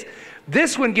says this.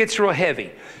 This one gets real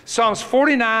heavy. Psalms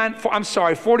 41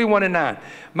 and 9.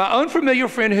 My unfamiliar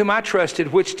friend whom I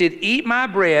trusted, which did eat my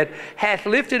bread, hath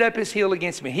lifted up his heel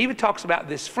against me. He even talks about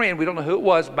this friend, we don't know who it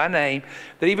was by name,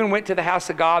 that even went to the house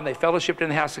of God and they fellowshiped in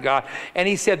the house of God. And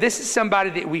he said, this is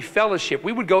somebody that we fellowship.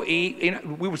 We would go eat,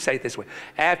 we would say it this way.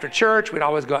 After church, we'd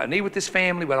always go out and eat with this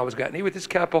family. We'd always go out and eat with this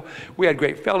couple. We had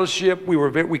great fellowship.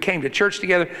 We came to church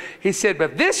together. He said,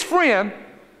 but this friend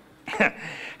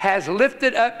has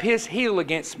lifted up his heel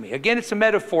against me. Again, it's a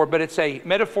metaphor, but it's a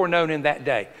metaphor known in that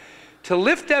day. To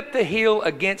lift up the heel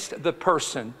against the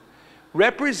person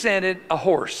represented a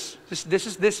horse. This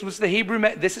is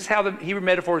how the Hebrew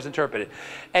metaphor is interpreted.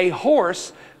 A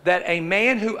horse that a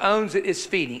man who owns it is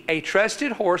feeding. A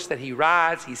trusted horse that he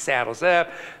rides, he saddles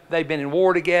up. They've been in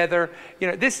war together. You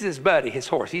know, this is his buddy, his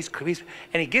horse.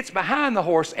 And he gets behind the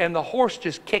horse, and the horse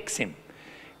just kicks him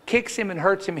and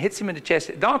hurts him, hits him in the chest.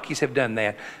 Donkeys have done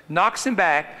that. Knocks him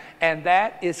back, and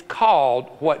that is called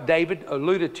what David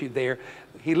alluded to there.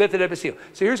 He lifted up his heel.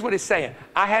 So here's what he's saying.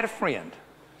 I had a friend.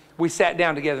 We sat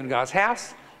down together in God's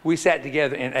house. We sat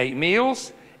together and ate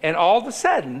meals. And all of a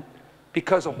sudden,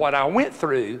 because of what I went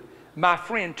through, my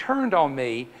friend turned on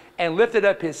me and lifted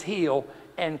up his heel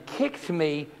and kicked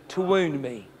me to wound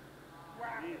me.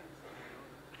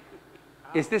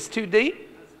 Is this too deep?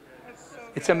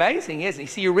 It's amazing, isn't it?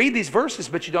 See, you read these verses,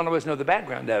 but you don't always know the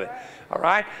background of it. All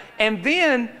right? And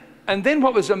then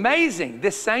what was amazing,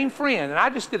 this same friend, and I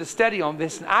just did a study on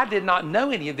this, and I did not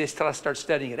know any of this till I started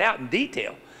studying it out in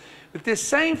detail. But this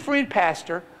same friend,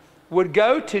 pastor, would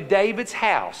go to David's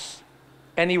house,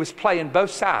 and he was playing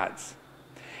both sides.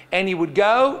 And he would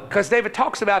go, because David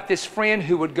talks about this friend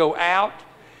who would go out,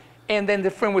 and then the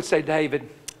friend would say, David,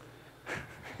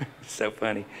 it's so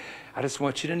funny, I just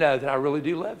want you to know that I really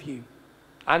do love you.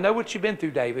 I know what you've been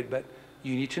through, David, but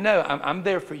you need to know I'm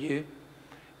there for you.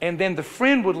 And then the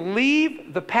friend would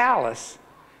leave the palace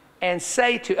and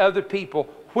say to other people,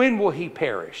 when will he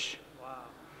perish? Wow.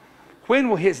 When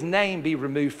will his name be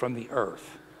removed from the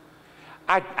earth?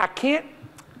 I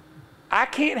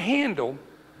can't handle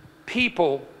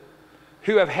people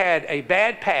who have had a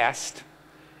bad past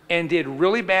and did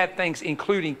really bad things,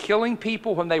 including killing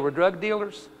people when they were drug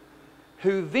dealers,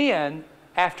 who then,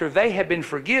 after they have been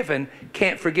forgiven,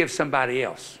 can't forgive somebody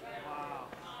else.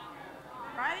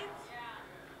 Right?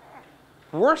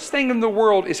 Worst thing in the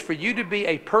world is for you to be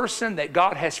a person that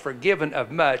God has forgiven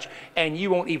of much and you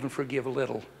won't even forgive a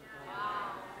little.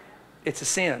 It's a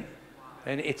sin.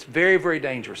 And it's very, very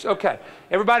dangerous. Okay.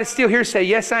 Everybody still here say,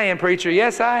 yes, I am, preacher.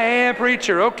 Yes, I am,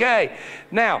 preacher. Okay.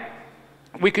 Now,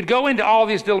 we could go into all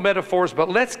these little metaphors, but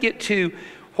let's get to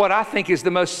what I think is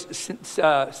the most,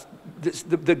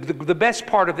 the best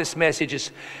part of this message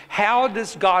is, how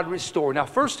does God restore? Now,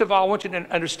 first of all, I want you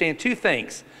to understand two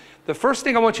things. The first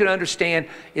thing I want you to understand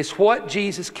is what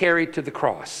Jesus carried to the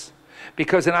cross.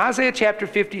 Because in Isaiah chapter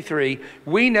 53,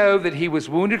 we know that he was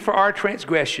wounded for our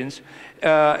transgressions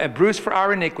and bruised for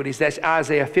our iniquities. That's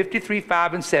Isaiah 53,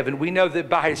 5 and 7. We know that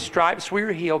by his stripes we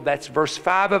are healed. That's verse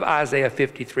 5 of Isaiah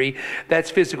 53.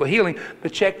 That's physical healing.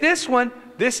 But check this one.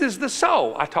 This is the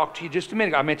soul. I talked to you just a minute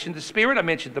ago. I mentioned the spirit. I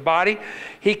mentioned the body.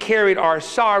 He carried our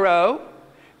sorrow,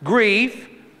 grief.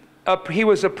 He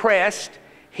was oppressed.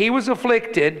 He was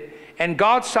afflicted. And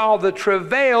God saw the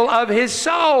travail of his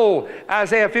soul.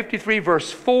 Isaiah 53,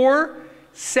 verse 4,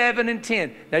 7, and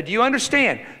 10. Now, do you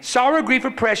understand? Sorrow, grief,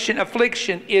 oppression,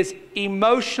 affliction is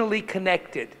emotionally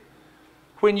connected.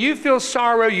 When you feel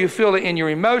sorrow, you feel it in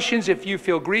your emotions. If you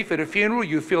feel grief at a funeral,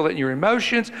 you feel it in your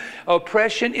emotions.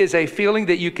 Oppression is a feeling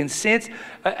that you can sense.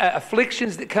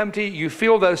 Afflictions that come to you, you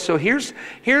feel those. So here's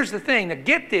the thing. Now,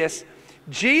 get this.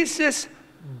 Jesus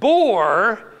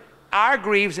bore our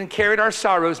griefs and carried our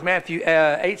sorrows, Matthew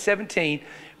 8:17.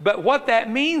 But what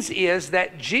that means is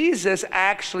that Jesus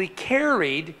actually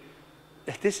carried,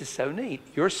 this is so neat,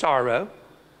 your sorrow.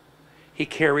 He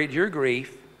carried your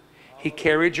grief. He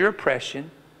carried your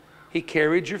oppression. He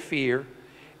carried your fear.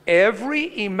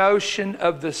 Every emotion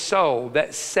of the soul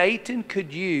that Satan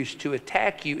could use to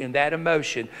attack you in that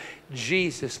emotion,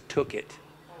 Jesus took it.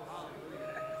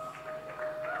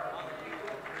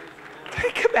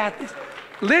 Think about this.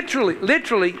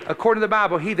 Literally, according to the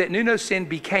Bible, he that knew no sin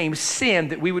became sin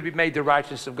that we would be made the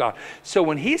righteousness of God. So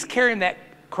when he's carrying that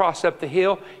cross up the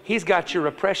hill, he's got your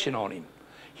oppression on him.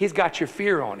 He's got your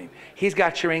fear on him. He's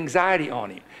got your anxiety on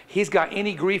him. He's got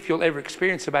any grief you'll ever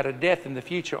experience about a death in the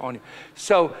future on him.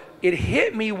 So it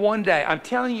hit me one day. I'm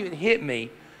telling you, it hit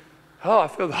me. Oh, I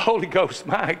feel the Holy Ghost.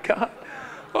 My God.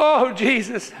 Oh,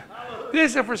 Jesus.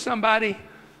 This is for somebody.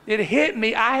 It hit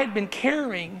me. I had been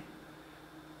carrying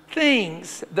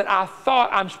things that I thought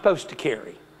I'm supposed to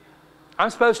carry. I'm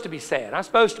supposed to be sad. I'm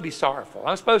supposed to be sorrowful.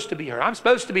 I'm supposed to be hurt. I'm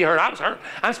supposed to be hurt. I was hurt.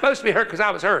 I'm supposed to be hurt because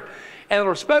I was hurt. And the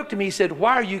Lord spoke to me. He said,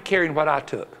 why are you carrying what I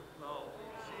took?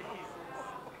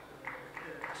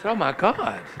 I said, oh my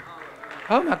God.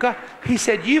 Oh my God. He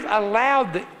said, you've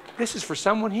allowed this is for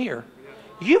someone here.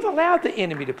 You've allowed the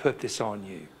enemy to put this on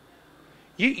you.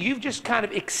 You've just kind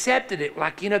of accepted it,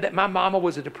 like, you know, that my mama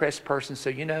was a depressed person, so,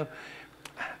 you know,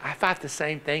 I fight the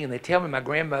same thing, and they tell me my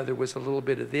grandmother was a little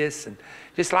bit of this, and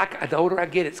just like the older I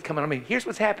get, it's coming on me. Here's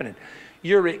what's happening.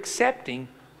 You're accepting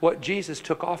what Jesus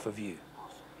took off of you.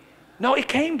 No, it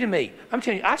came to me. I'm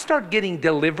telling you, I started getting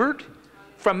delivered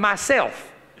from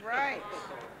myself. Right.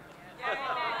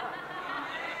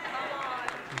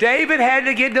 David had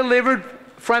to get delivered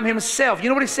from himself. You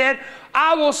know what he said?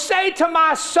 I will say to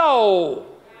my soul,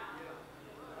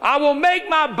 I will make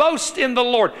my boast in the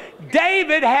Lord.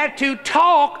 David had to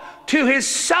talk to his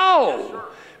soul.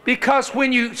 Because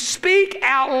when you speak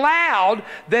out loud,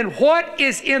 then what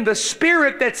is in the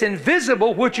spirit that's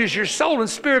invisible, which is your soul and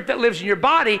spirit that lives in your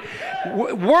body,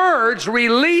 words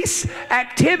release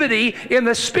activity in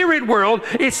the spirit world.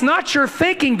 It's not your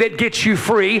thinking that gets you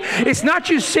free. It's not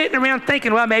you sitting around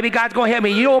thinking, well, maybe God's going to help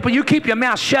me. You keep your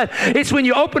mouth shut. It's when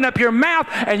you open up your mouth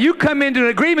and you come into an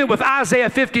agreement with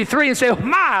Isaiah 53 and say,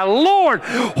 my Lord,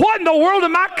 what in the world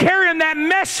am I carrying that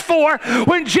mess for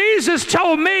when Jesus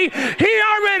told me he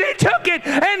already took it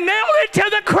and nailed it to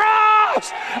the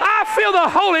cross. I feel the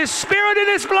Holy Spirit in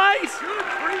this place.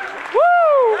 Woo!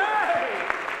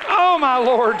 Oh, my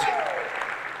Lord.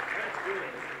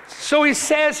 So he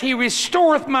says, he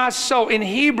restoreth my soul. In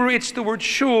Hebrew, it's the word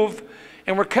shuv.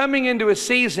 And we're coming into a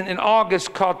season in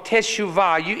August called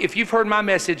Teshuvah. If you've heard my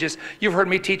messages, you've heard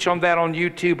me teach on that on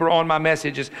YouTube or on my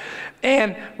messages.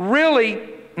 And really,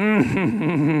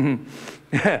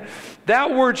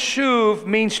 that word shuv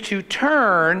means to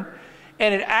turn,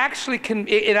 and it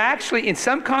actually in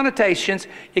some connotations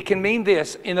it can mean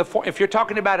this. If you're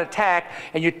talking about attack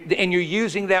and you're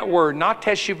using that word, not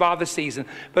teshuvah the season,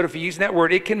 but if you're using that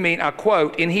word, it can mean, I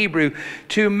quote in Hebrew,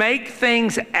 to make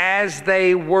things as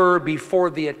they were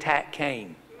before the attack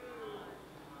came.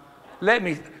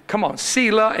 Come on,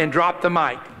 Selah, and drop the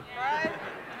mic.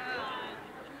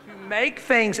 Make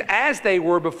things as they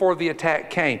were before the attack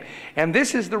came. And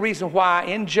this is the reason why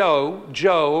in Joel,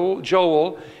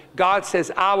 God says,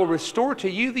 I will restore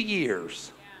to you the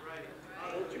years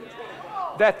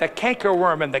that the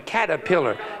cankerworm and the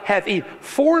caterpillar have eaten.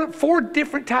 Four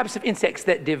different types of insects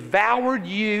that devoured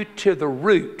you to the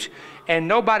root, and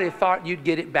nobody thought you'd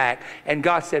get it back. And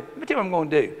God said, let me tell you what I'm going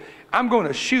to do. I'm going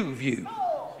to shuv you.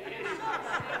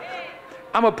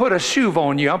 I'm going to put a shuv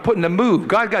on you. I'm putting a move. You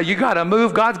got to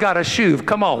move. God's got a shuv.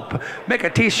 Come on. Make a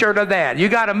t-shirt of that. You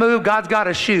got to move. God's got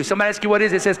a shuv. Somebody ask you what it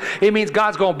is. It says it means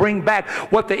God's going to bring back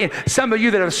some of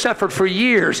you that have suffered for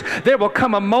years. There will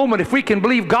come a moment, if we can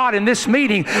believe God in this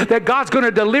meeting, that God's going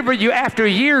to deliver you after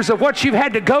years of what you've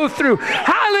had to go through.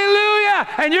 Hallelujah.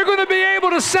 And you're going to be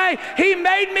able to say, he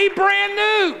made me brand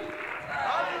new.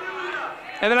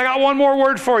 And then I got one more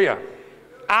word for you.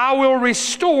 I will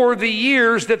restore the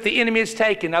years that the enemy has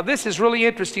taken. Now, this is really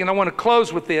interesting, and I want to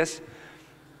close with this.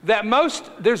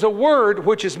 There's a word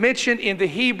which is mentioned in the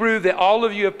Hebrew that all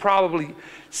of you have probably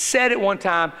said at one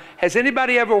time. Has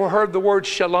anybody ever heard the word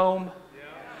shalom? Yeah.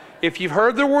 If you've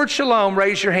heard the word shalom,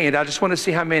 raise your hand. I just want to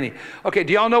see how many. Okay,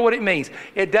 do y'all know what it means?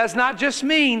 It does not just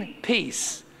mean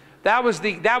peace. That was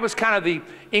kind of the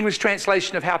English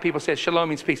translation of how people said shalom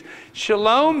means peace.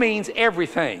 Shalom means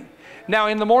everything. Now,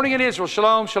 in the morning in Israel,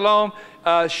 shalom, shalom,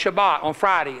 Shabbat on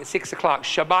Friday at 6 o'clock.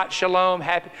 Shabbat, shalom,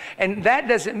 happy. And that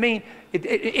doesn't mean,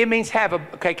 it means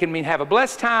can mean have a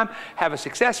blessed time, have a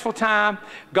successful time,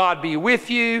 God be with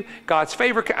you, God's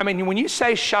favor. I mean, when you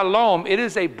say shalom, it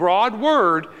is a broad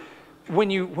word when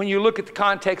you look at the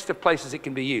context of places it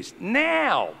can be used.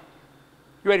 Now,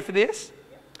 you ready for this?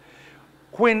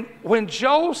 When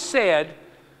Joel said,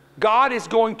 God is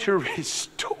going to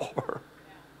restore,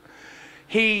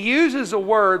 he uses a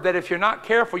word that if you're not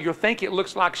careful, you'll think it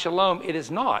looks like shalom. It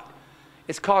is not.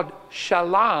 It's called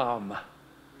shalom.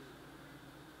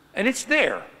 And it's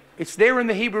there. It's there in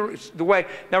the Hebrew. It's the way.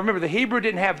 Now remember, the Hebrew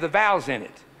didn't have the vowels in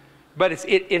it. But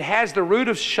it has the root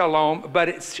of shalom, but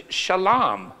it's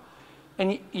shalom.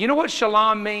 And you know what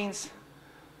shalom means?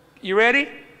 You ready?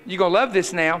 You're going to love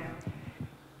this now.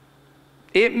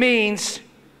 It means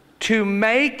to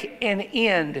make an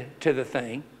end to the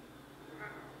thing,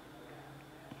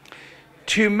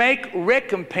 to make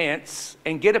recompense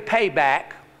and get a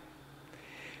payback,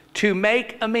 to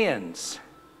make amends.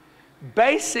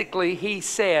 Basically, he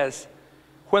says,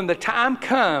 when the time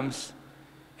comes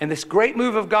and this great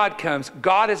move of God comes,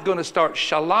 God is going to start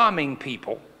shaloming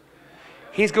people.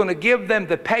 He's going to give them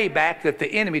the payback that the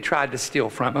enemy tried to steal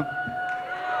from them.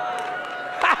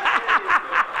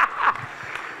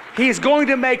 He's going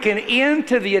to make an end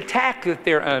to the attack that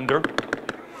they're under.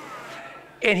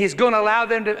 And he's going to allow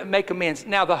them to make amends.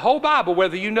 Now, the whole Bible,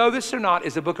 whether you know this or not,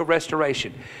 is a book of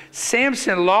restoration.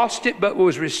 Samson lost it, but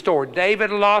was restored.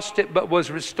 David lost it, but was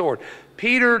restored.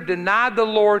 Peter denied the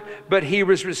Lord, but he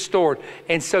was restored.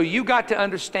 And so you got to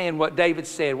understand what David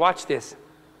said. Watch this.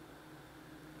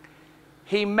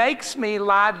 He makes me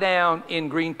lie down in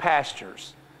green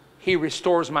pastures. He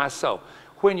restores my soul.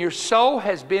 When your soul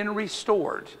has been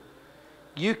restored,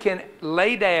 you can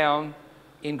lay down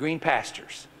in green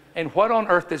pastures. And what on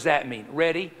earth does that mean?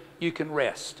 Ready? You can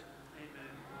rest.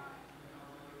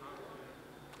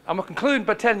 I'm going to conclude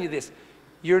by telling you this.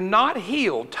 You're not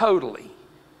healed totally.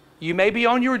 You may be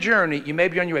on your journey, you may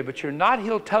be on your way, but you're not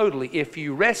healed totally if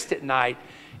you rest at night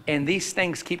and these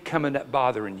things keep coming up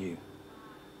bothering you.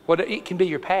 Well, it can be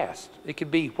your past. It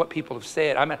could be what people have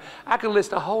said. I mean, I could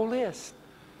list a whole list.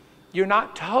 You're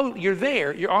not told, you're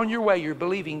there, you're on your way, you're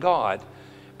believing God.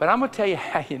 But I'm going to tell you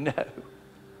how you know.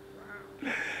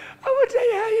 I'm going to tell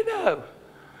you how you know.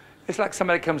 It's like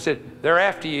somebody comes and said, they're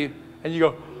after you, and you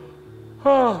go,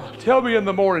 oh, tell me in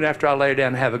the morning after I lay down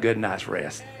and have a good night's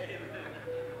rest.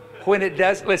 When it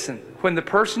does, listen, when the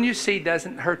person you see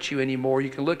doesn't hurt you anymore,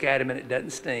 you can look at him and it doesn't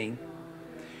sting.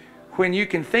 When you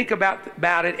can think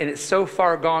about it and it's so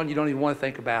far gone you don't even want to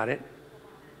think about it.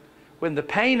 When the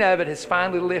pain of it has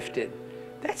finally lifted,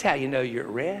 that's how you know you're at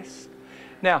rest.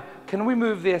 Now, can we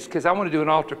move this? Because I want to do an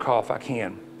altar call if I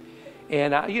can.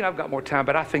 And, you know, I've got more time,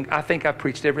 but I think I've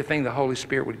preached everything the Holy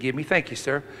Spirit would give me. Thank you,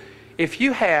 sir. If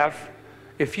you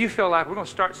feel like we're going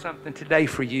to start something today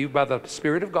for you by the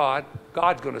Spirit of God,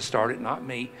 God's going to start it, not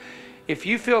me. If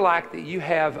you feel like that you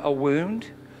have a wound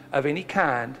of any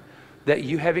kind that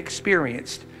you have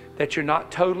experienced that you're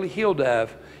not totally healed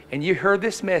of, and you heard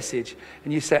this message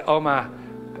and you say, oh my,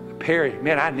 Perry,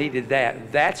 man, I needed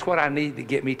that. That's what I need to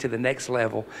get me to the next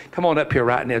level. Come on up here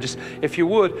right now. Just, if you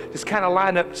would, just kind of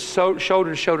line up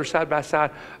shoulder to shoulder, side by side,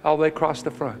 all the way across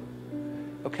the front.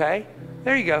 Okay?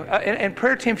 There you go. And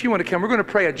prayer team, if you want to come, we're going to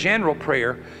pray a general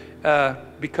prayer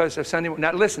because of Sunday.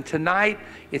 Now listen, tonight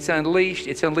it's unleashed.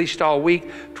 It's unleashed all week.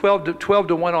 12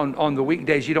 to 1 on the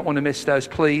weekdays. You don't want to miss those,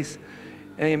 please.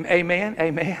 Amen.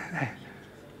 Amen.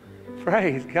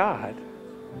 Praise God.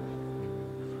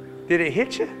 Did it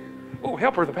hit you? Oh,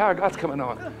 help her, the power of God's coming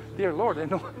on. Dear Lord,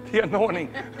 the anointing.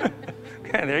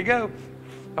 Okay, there you go.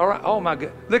 All right. Oh, my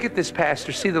God. Look at this,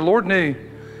 Pastor. See, the Lord knew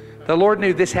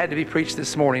this had to be preached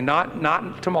this morning,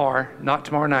 not tomorrow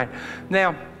night.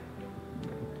 Now,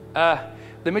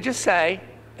 let me just say,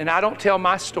 and I don't tell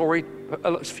my story,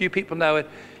 a few people know it,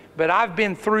 but I've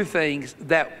been through things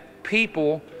that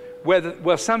people,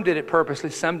 some did it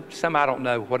purposely, some I don't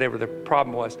know, whatever the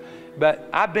problem was. But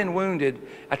I've been wounded.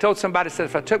 I told somebody, said,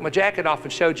 if I took my jacket off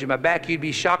and showed you my back, you'd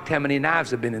be shocked how many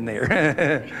knives have been in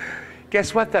there.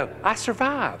 Guess what, though? I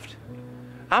survived.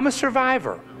 I'm a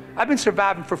survivor. I've been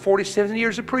surviving for 47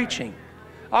 years of preaching.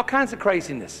 All kinds of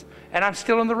craziness. And I'm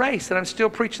still in the race, and I'm still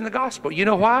preaching the gospel. You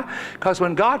know why? Because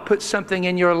when God puts something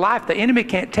in your life, the enemy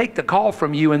can't take the call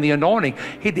from you and the anointing.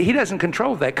 He doesn't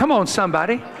control that. Come on,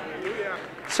 somebody.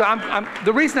 So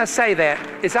the reason I say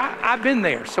that is I've been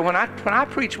there. So when I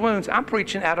preach wounds, I'm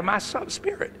preaching out of my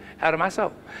spirit, out of my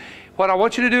soul. What I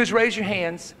want you to do is raise your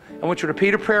hands. I want you to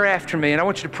repeat a prayer after me, and I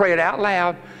want you to pray it out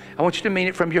loud. I want you to mean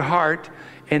it from your heart.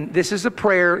 And this is a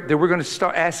prayer that we're going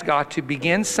to ask God to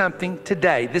begin something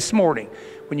today, this morning,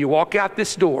 when you walk out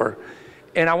this door.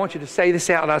 And I want you to say this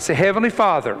out loud. Say, Heavenly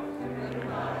Father,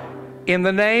 in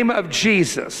the name of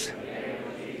Jesus,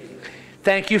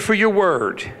 thank you for your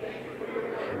word.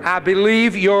 I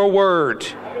believe your word.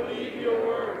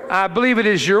 I believe it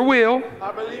is your will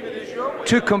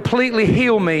to completely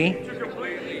heal me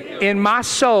in my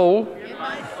soul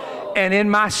and in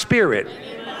my spirit.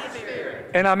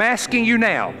 And I'm asking you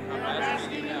now,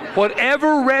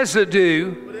 whatever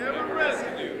residue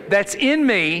that's in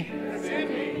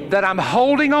me that I'm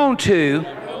holding on to,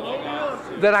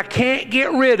 that I can't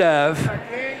get rid of,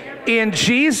 in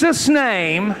Jesus'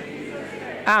 name,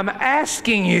 I'm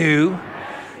asking you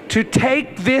to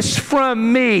take this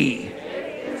from me.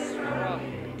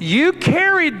 You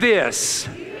carried this.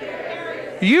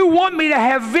 You want me to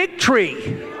have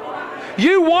victory.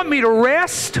 You want me to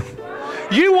rest.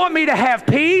 You want me to have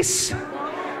peace.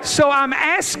 So I'm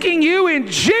asking you in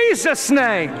Jesus'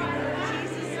 name,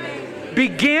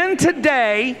 begin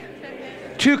today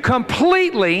to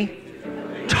completely,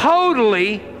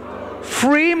 totally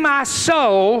free my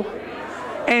soul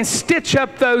and stitch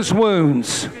up those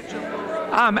wounds.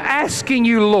 I'm asking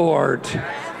you, Lord,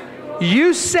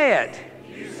 you said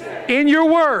in your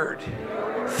word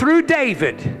through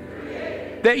David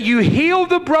that you heal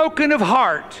the broken of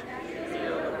heart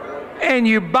and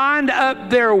you bind up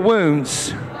their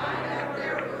wounds.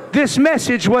 This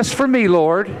message was for me,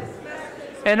 Lord,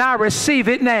 and I receive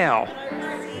it now.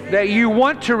 That you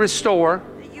want to restore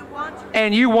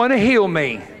and you want to heal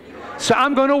me. So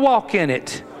I'm going to walk in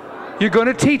it. You're going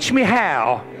to teach me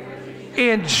how.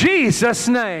 In Jesus'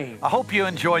 name. I hope you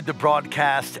enjoyed the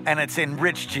broadcast and it's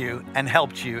enriched you and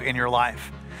helped you in your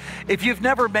life. If you've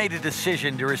never made a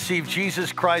decision to receive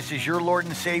Jesus Christ as your Lord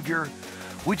and Savior,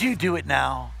 would you do it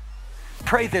now?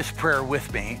 Pray this prayer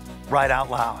with me right out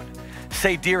loud.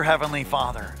 Say, Dear Heavenly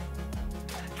Father,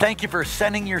 thank you for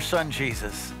sending your Son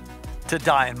Jesus to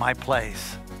die in my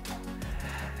place.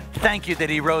 Thank you that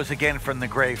he rose again from the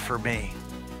grave for me.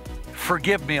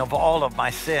 Forgive me of all of my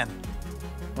sin.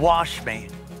 Wash me,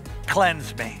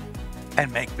 cleanse me,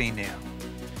 and make me new.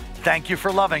 Thank you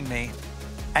for loving me,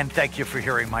 and thank you for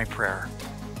hearing my prayer.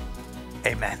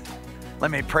 Amen.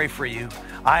 Let me pray for you.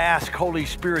 I ask, Holy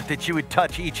Spirit, that you would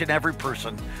touch each and every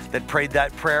person that prayed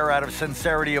that prayer out of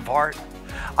sincerity of heart.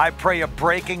 I pray a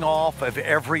breaking off of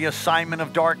every assignment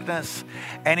of darkness,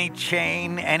 any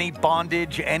chain, any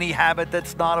bondage, any habit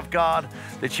that's not of God,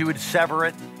 that you would sever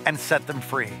it and set them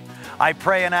free. I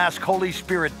pray and ask, Holy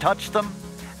Spirit, touch them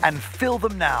and fill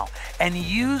them now and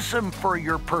use them for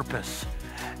your purpose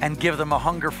and give them a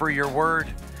hunger for your word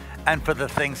and for the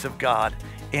things of God.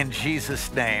 In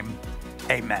Jesus' name,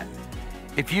 amen.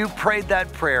 If you prayed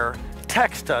that prayer,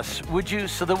 text us, would you,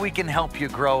 so that we can help you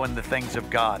grow in the things of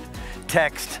God.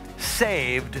 Text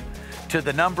SAVED to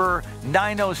the number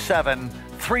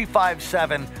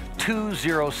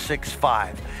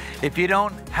 907-357-2065. If you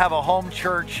don't have a home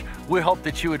church, we hope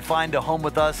that you would find a home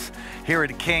with us here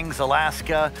at Kings,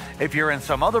 Alaska. If you're in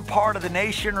some other part of the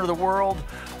nation or the world,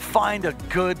 find a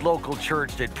good local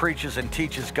church that preaches and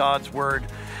teaches God's word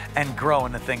and grow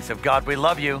in the things of God. We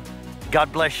love you.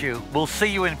 God bless you. We'll see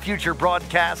you in future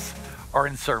broadcasts or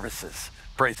in services.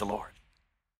 Praise the Lord.